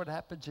change what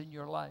happens in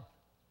your life.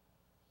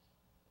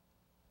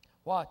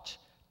 Watch.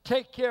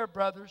 Take care,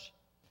 brothers,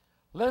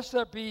 lest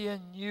there be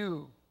in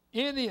you,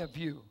 any of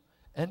you,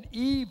 an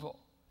evil,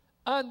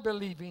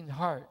 unbelieving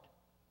heart,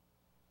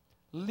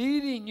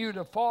 leading you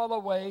to fall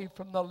away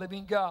from the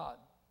living God.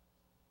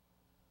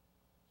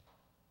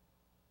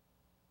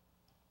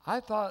 I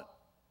thought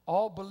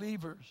all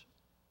believers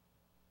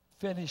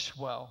finish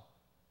well.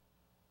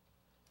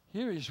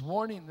 Here he's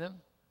warning them,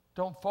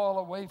 don't fall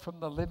away from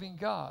the living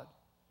God.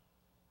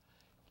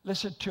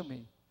 Listen to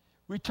me.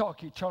 We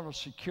talk eternal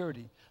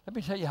security. Let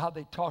me tell you how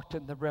they talked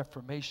in the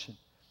Reformation.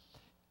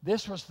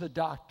 This was the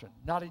doctrine,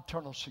 not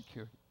eternal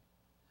security.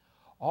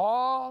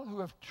 All who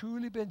have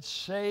truly been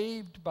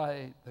saved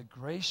by the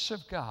grace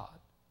of God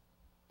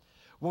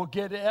will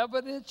get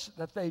evidence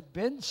that they've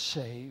been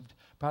saved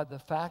by the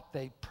fact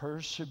they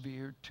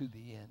persevered to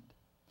the end.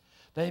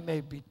 They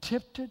may be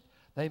tempted,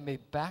 they may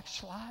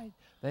backslide,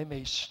 they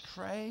may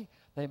stray,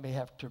 they may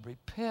have to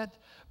repent,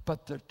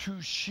 but the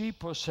true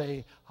sheep will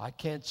say, I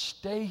can't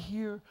stay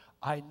here.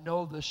 I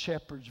know the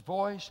shepherd's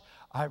voice.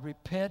 I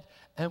repent,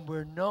 and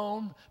we're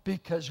known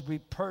because we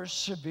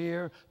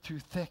persevere through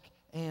thick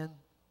and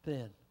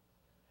thin.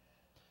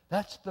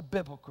 That's the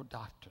biblical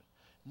doctrine.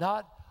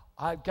 Not,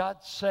 I've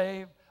got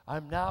saved,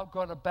 I'm now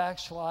going to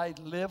backslide,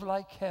 live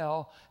like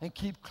hell, and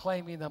keep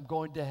claiming I'm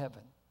going to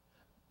heaven.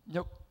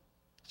 Nope,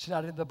 it's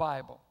not in the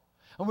Bible.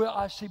 And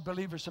I see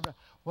believers say,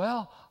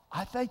 well,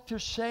 I think they're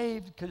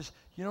saved because,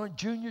 in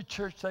junior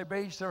church they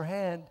raise their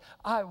hand.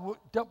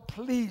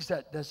 Please,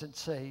 that doesn't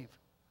save.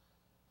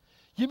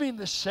 You mean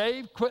the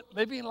saved quit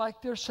living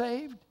like they're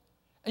saved?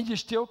 And you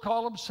still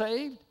call them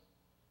saved?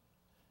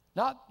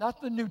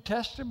 Not the New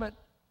Testament.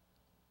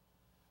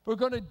 We're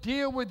going to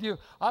deal with you.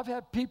 I've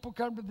had people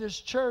come to this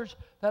church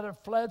that have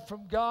fled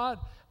from God,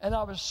 and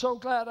I was so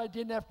glad I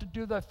didn't have to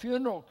do the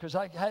funeral because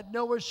I had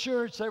no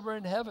assurance they were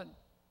in heaven.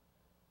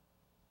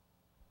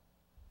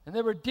 And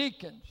they were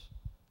deacons,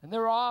 and they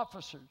were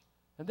officers,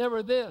 and they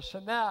were this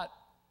and that.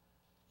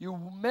 You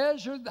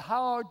measured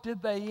how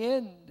did they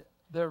end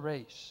their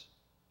race.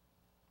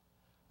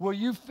 Will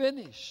you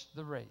finish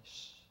the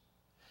race?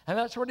 And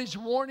that's what he's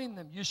warning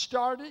them. You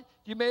started,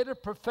 you made a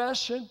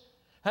profession,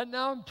 and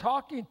now I'm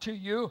talking to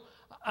you.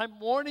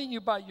 I'm warning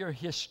you by your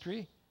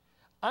history.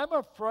 I'm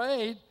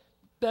afraid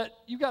that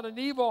you got an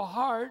evil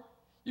heart.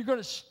 You're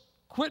going to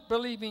quit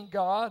believing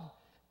God,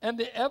 And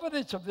the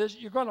evidence of this,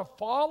 you're going to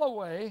fall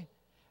away.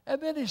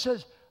 And then he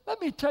says, let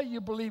me tell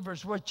you,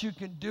 believers, what you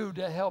can do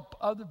to help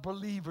other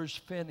believers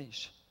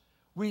finish.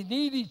 We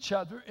need each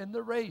other in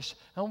the race.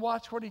 And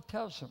watch what he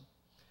tells them.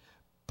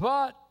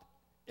 But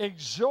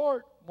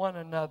exhort one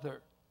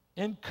another,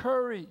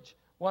 encourage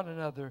one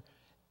another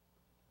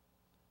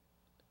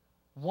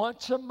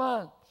once a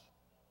month,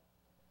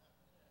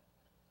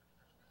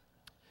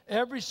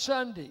 every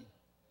Sunday.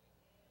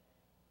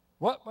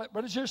 What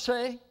does yours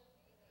say?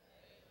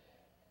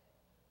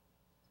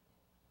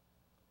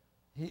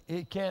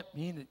 He can't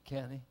mean it,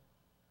 can he?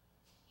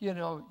 You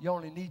know, you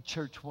only need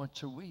church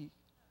once a week.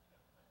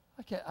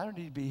 I don't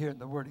need to be hearing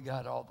the Word of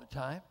God all the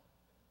time.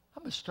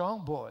 I'm a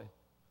strong boy.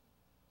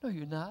 No,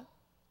 you're not.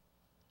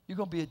 You're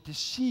going to be a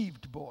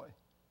deceived boy.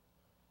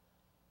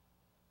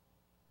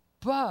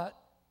 But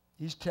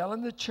he's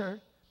telling the church,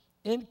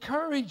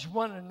 encourage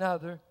one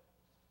another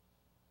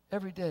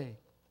every day.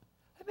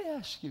 Let me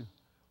ask you,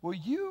 will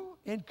you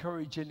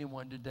encourage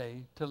anyone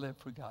today to live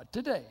for God?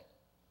 Today.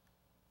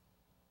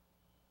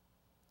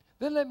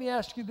 Then let me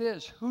ask you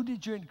this. Who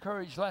did you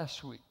encourage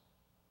last week?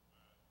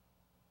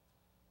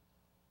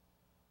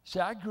 See,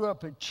 I grew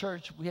up in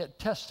church. We had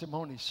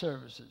testimony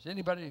services.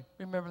 Anybody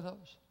remember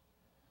those?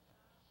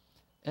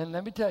 And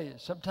let me tell you,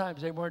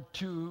 sometimes they weren't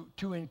too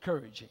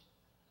encouraging.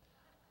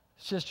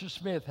 Sister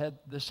Smith had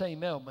the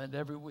same ailment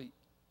every week.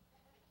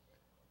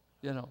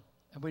 You know,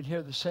 and we'd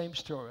hear the same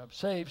story. I'm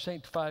saved,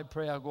 sanctified,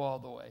 pray, I'll go all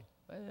the way.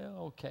 Well,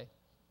 okay.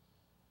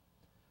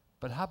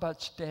 But how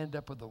about stand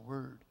up with the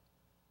Word?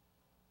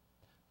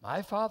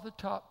 My father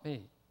taught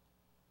me.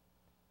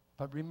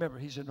 But remember,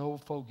 he's an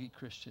old fogey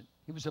Christian.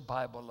 He was a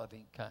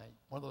Bible-loving kind,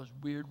 one of those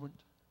weird ones.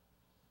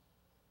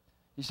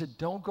 He said,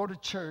 don't go to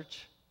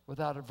church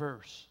without a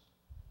verse.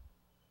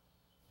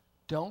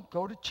 Don't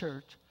go to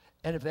church,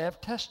 and if they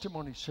have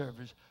testimony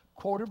service,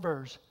 quote a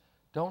verse.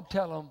 Don't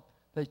tell them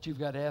that you've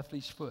got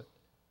athlete's foot.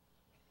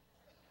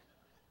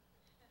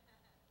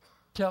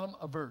 Tell them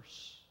a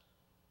verse.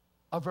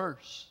 A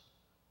verse.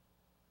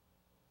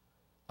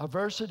 A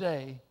verse a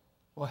day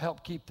will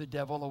help keep the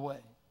devil away.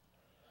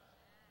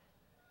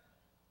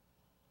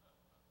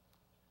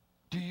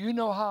 Do you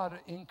know how to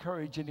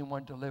encourage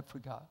anyone to live for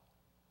God?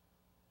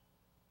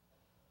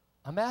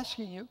 I'm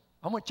asking you.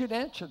 I want you to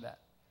answer that.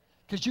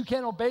 Because you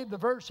can't obey the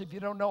verse if you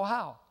don't know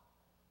how.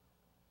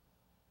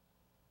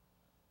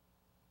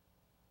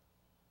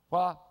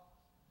 Well,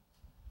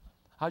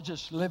 I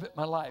just live it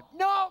my life.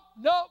 No,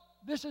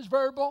 this is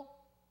verbal.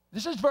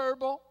 This is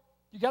verbal.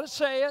 You got to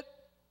say it.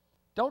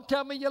 Don't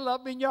tell me you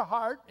love me in your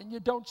heart and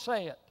you don't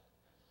say it.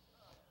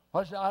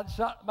 Well, it's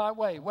not my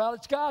way. Well,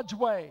 it's God's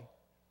way.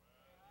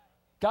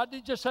 God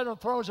didn't just sit on the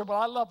throne and say, well,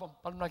 I love him,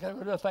 but I'm not going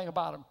to do a thing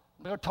about him.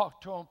 I'm going to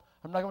talk to him.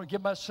 I'm not going to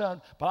give my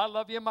son, but I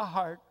love you in my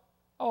heart.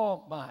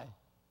 Oh, my.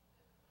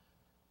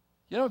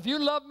 You know, if you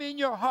love me in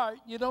your heart,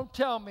 you don't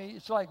tell me,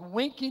 it's like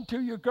winking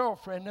to your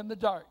girlfriend in the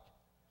dark.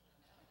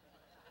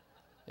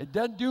 It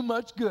doesn't do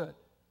much good.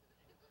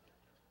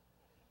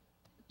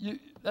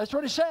 That's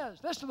what he says.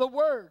 Listen to the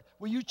Word.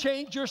 Will you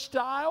change your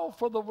style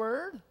for the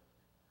Word?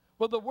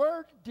 Will the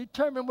Word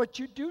determine what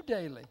you do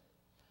daily?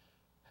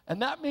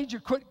 And that means you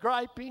quit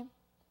griping.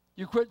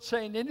 You quit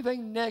saying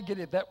anything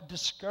negative that would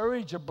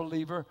discourage a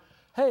believer.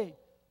 Hey,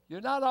 you're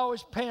not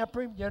always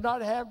pampering. You're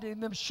not having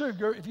them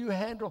sugar if you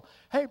handle,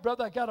 hey,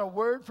 brother, I got a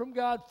word from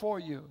God for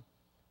you.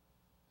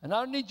 And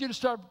I don't need you to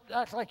start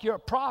acting like you're a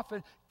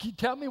prophet. Can you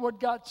tell me what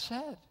God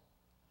said?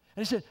 And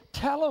he said,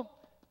 tell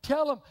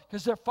them,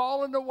 because they're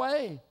falling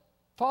away.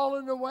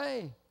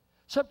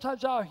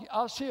 Sometimes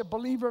I'll see a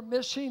believer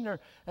missing,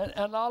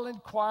 and I'll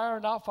inquire,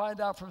 and I'll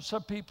find out from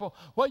some people,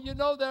 well, you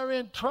know they're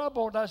in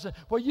trouble. And I said,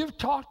 well, you've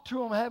talked to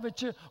them,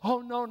 haven't you?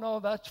 Oh, no,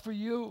 that's for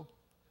you.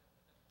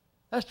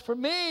 That's for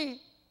me.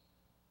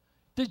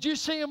 Did you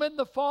see them in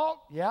the fault?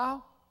 Yeah.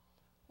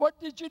 What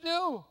did you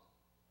do?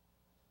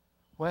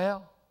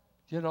 Well,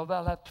 they'll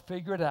have to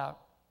figure it out.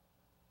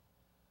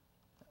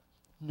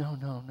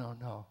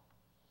 No.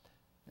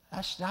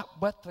 That's not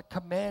what the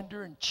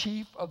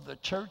commander-in-chief of the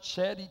church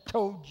said. He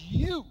told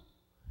you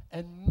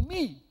and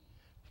me,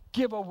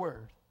 give a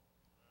word.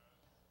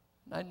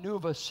 And I knew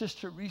of a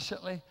sister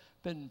recently,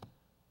 been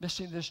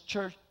missing this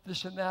church,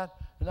 this and that,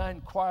 and I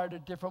inquired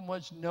at different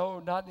ones.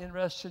 No, not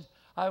interested.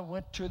 I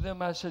went to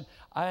them. I said,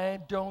 I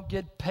don't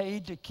get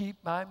paid to keep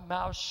my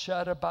mouth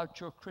shut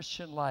about your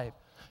Christian life.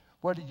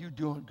 What are you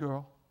doing,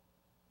 girl?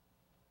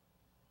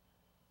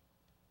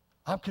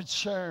 I'm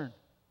concerned.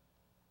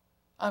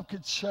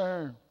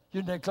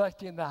 You're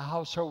neglecting the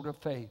household of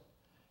faith.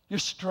 You're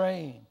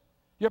straying.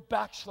 You're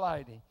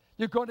backsliding.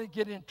 You're going to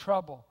get in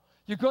trouble.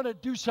 You're going to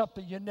do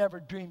something you never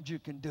dreamed you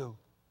can do.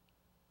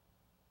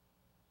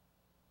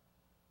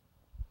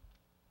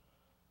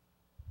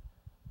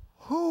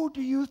 Who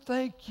do you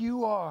think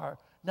you are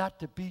not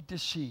to be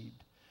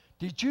deceived?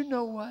 Did you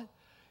know what?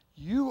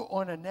 You,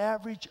 on an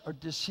average, are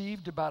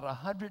deceived about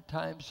 100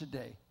 times a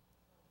day.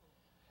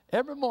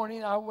 Every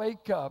morning I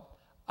wake up,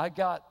 I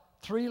got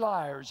 3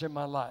 liars in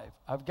my life.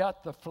 I've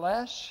got the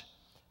flesh,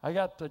 I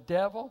got the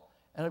devil,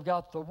 and I've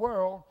got the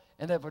world,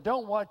 And if I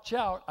don't watch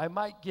out, I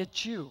might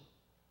get you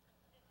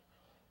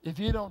if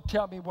you don't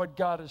tell me what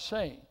God is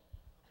saying.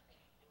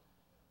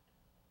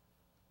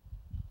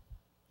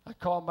 I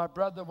called my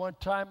brother one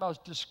time. I was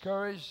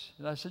discouraged.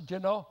 And I said, you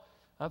know,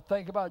 I'm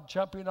thinking about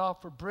jumping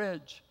off a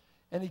bridge.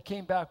 And he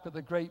came back with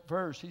a great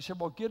verse. He said,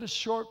 well, get a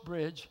short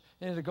bridge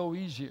and it'll go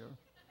easier.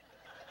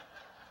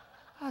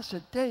 I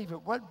said, David,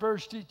 what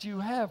verse did you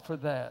have for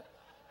that?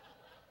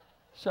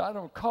 So I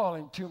don't call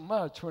him too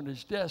much when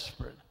he's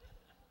desperate.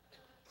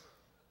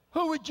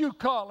 Who would you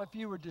call if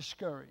you were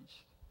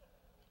discouraged?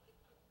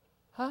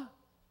 Huh?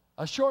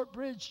 A short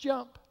bridge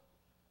jump?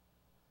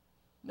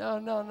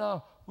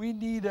 No. We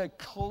need a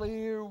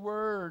clear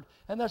word.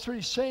 And that's what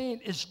he's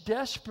saying. It's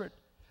desperate.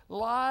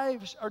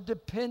 Lives are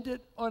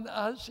dependent on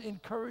us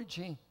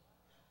encouraging.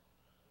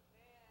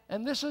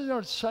 And this is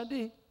on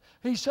Sunday.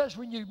 He says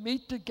when you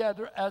meet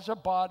together as a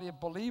body of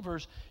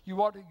believers,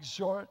 you ought to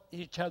exhort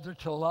each other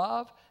to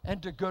love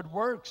and to good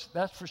works.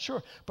 That's for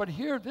sure. But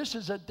here, this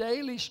is a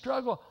daily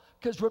struggle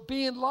because we're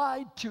being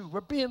lied to.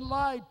 We're being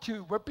lied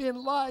to. We're being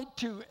lied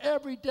to.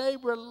 Every day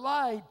we're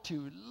lied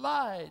to.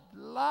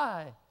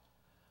 Lied.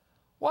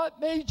 What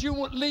made you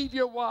leave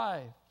your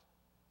wife?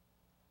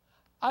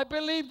 I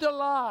believed a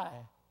lie.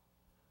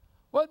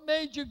 What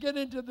made you get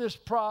into this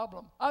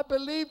problem? I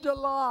believed a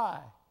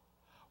lie.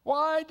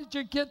 Why did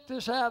you get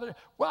this attitude?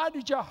 Why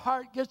did your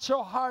heart get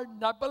so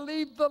hardened? I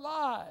believed the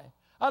lie.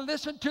 I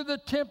listened to the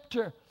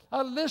tempter.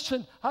 I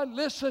listened.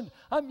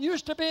 I'm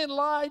used to being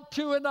lied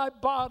to, and I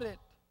bought it.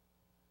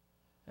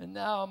 And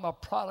now I'm a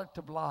product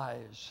of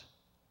lies.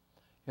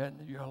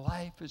 And your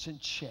life is in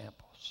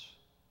shambles.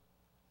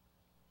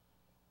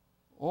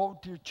 Oh,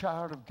 dear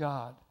child of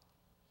God,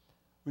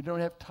 we don't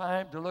have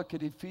time to look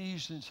at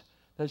Ephesians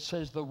that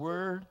says the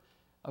word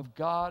of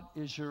God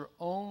is your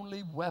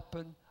only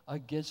weapon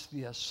against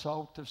the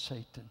assault of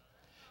Satan.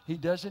 He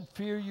doesn't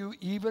fear you.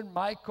 Even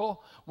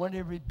Michael, when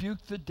he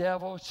rebuked the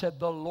devil, said,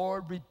 the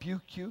Lord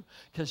rebuke you,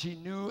 because he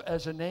knew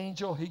as an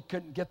angel he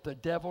couldn't get the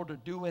devil to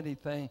do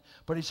anything.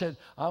 But he said,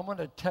 I'm going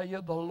to tell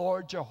you the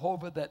Lord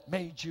Jehovah that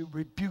made you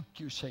rebuke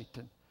you,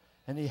 Satan.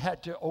 And he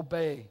had to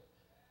obey.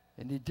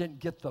 And he didn't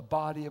get the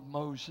body of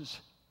Moses.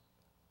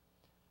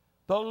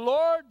 The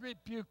Lord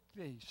rebuke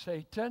thee,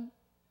 Satan.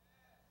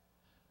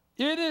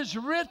 It is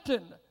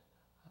written,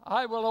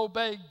 I will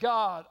obey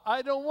God.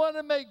 I don't want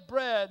to make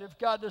bread if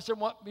God doesn't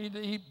want me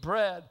to eat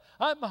bread.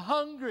 I'm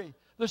hungry.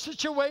 The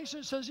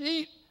situation says,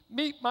 eat,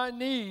 meet my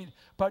need.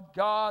 But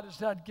God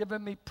has not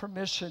given me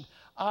permission.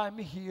 I'm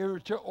here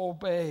to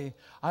obey.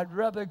 I'd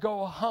rather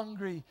go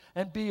hungry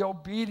and be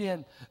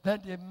obedient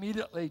than to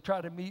immediately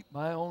try to meet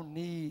my own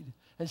need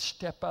and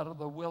step out of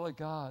the will of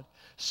God.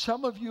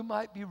 Some of you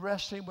might be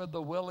wrestling with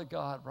the will of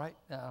God right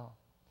now.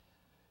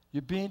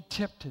 You're being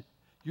tempted.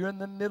 You're in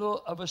the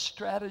middle of a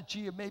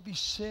strategy of maybe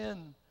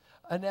sin,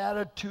 an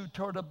attitude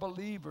toward a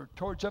believer,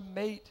 towards a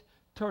mate,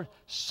 toward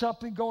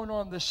something going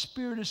on. The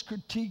Spirit is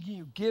critiquing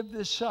you. Give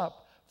this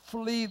up.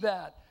 Flee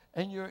that.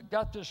 And you've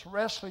got this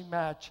wrestling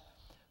match,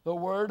 the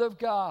Word of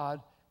God,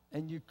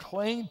 and you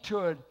cling to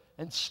it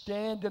and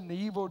stand in the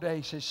evil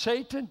day. Say,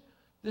 Satan,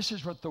 this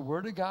is what the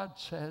Word of God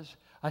says.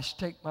 I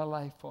stake my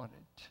life on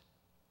it.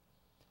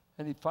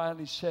 And he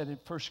finally said in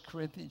 1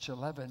 Corinthians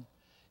 11,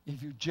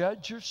 if you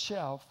judge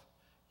yourself,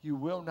 you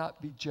will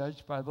not be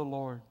judged by the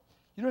Lord.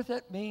 You know what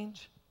that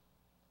means?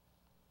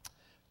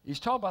 He's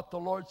talking about the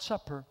Lord's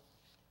Supper.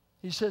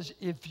 He says,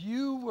 if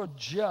you will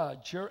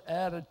judge your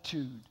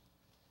attitude,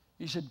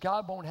 he said,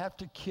 God won't have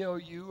to kill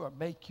you or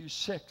make you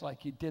sick like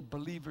he did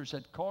believers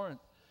at Corinth.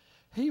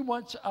 He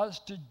wants us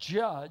to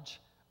judge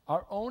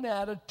our own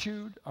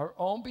attitude, our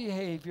own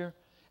behavior.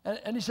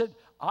 And he said,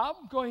 I'm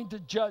going to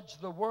judge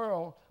the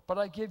world, but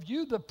I give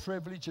you the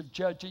privilege of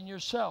judging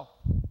yourself.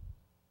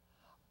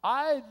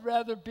 I'd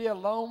rather be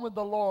alone with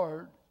the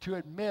Lord to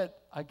admit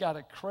I got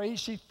a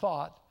crazy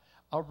thought,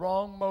 a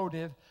wrong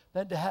motive,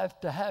 than to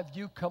have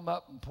you come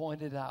up and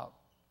point it out.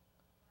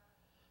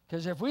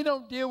 Because if we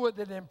don't deal with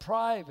it in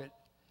private,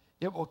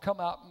 it will come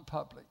out in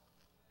public.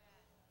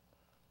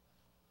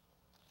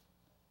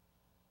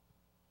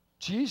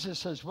 Jesus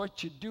says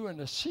what you do in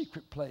a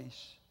secret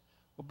place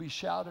will be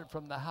shouted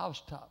from the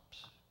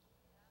housetops.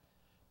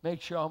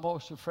 Makes you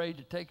almost afraid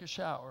to take a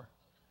shower.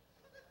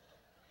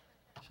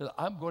 He said,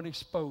 I'm going to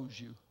expose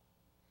you.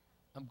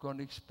 I'm going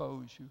to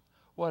expose you.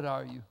 What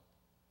are you?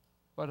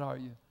 What are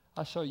you?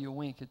 I saw you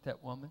wink at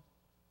that woman.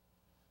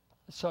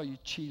 I saw you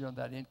cheat on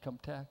that income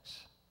tax.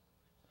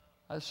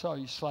 I saw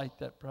you slight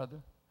that brother.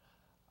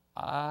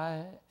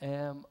 I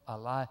am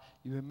alive.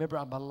 You remember,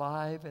 I'm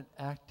alive and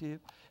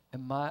active,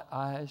 and my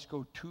eyes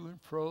go to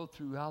and fro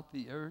throughout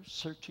the earth,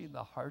 searching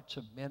the hearts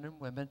of men and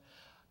women.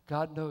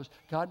 God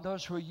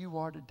knows where you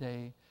are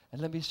today.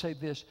 And let me say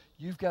this,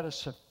 you've got a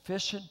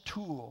sufficient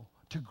tool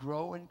to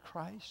grow in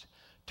Christ,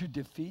 to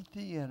defeat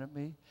the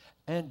enemy,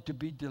 and to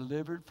be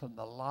delivered from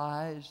the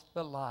lies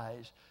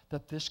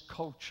that this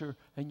culture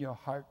and your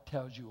heart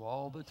tells you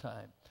all the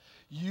time.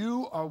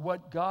 You are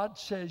what God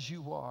says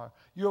you are.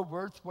 You're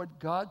worth what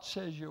God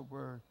says you're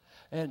worth.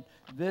 And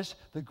this,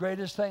 the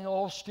greatest thing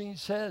Osteen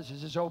says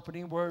is his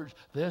opening words.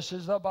 This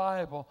is the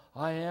Bible.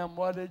 I am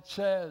what it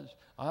says.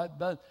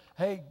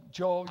 Hey,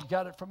 Joel, you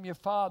got it from your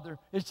father.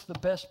 It's the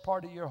best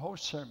part of your whole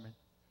sermon.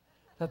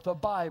 That the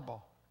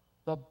Bible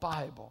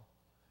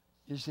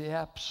is the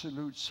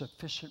absolute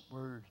sufficient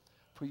word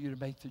for you to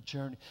make the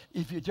journey.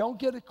 If you don't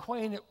get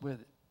acquainted with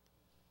it,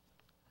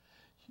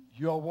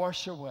 you'll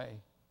wash away.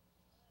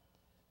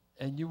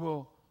 And you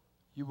will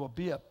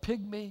be a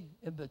pygmy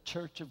in the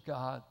church of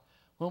God.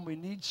 When we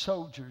need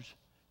soldiers,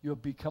 you'll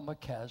become a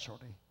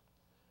casualty.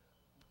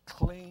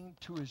 Cling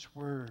to his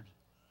word.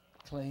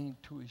 Cling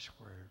to his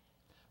word.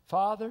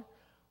 Father,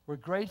 we're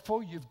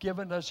grateful you've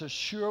given us a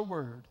sure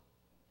word.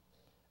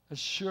 A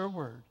sure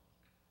word.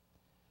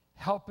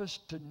 Help us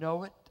to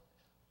know it,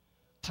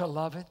 to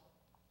love it,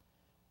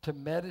 to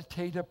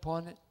meditate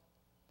upon it.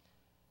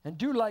 And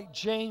do like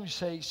James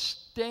says,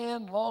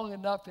 stand long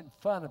enough in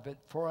front of it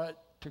for it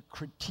to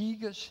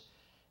critique us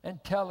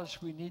and tell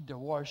us we need to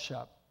wash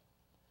up.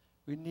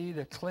 We need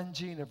a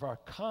cleansing of our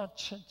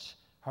conscience,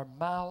 our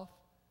mouth,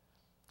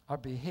 our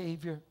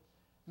behavior.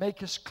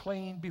 Make us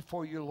clean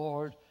before you,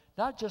 Lord,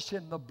 not just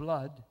in the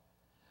blood,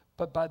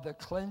 but by the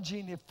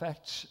cleansing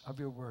effects of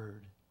your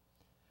word.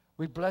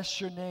 We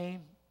bless your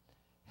name.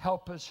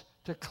 Help us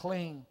to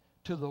cling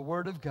to the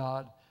word of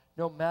God,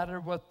 no matter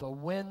what the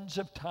winds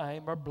of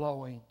time are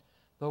blowing.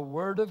 The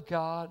word of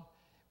God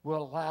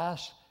will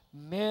last.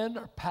 Men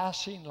are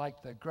passing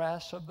like the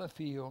grass of the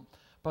field,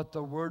 but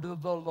the word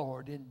of the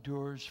Lord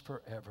endures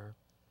forever.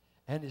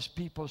 And his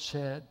people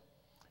said,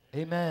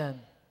 amen.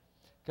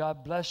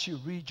 God bless you.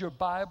 Read your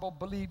Bible,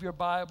 believe your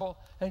Bible,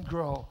 and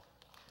grow.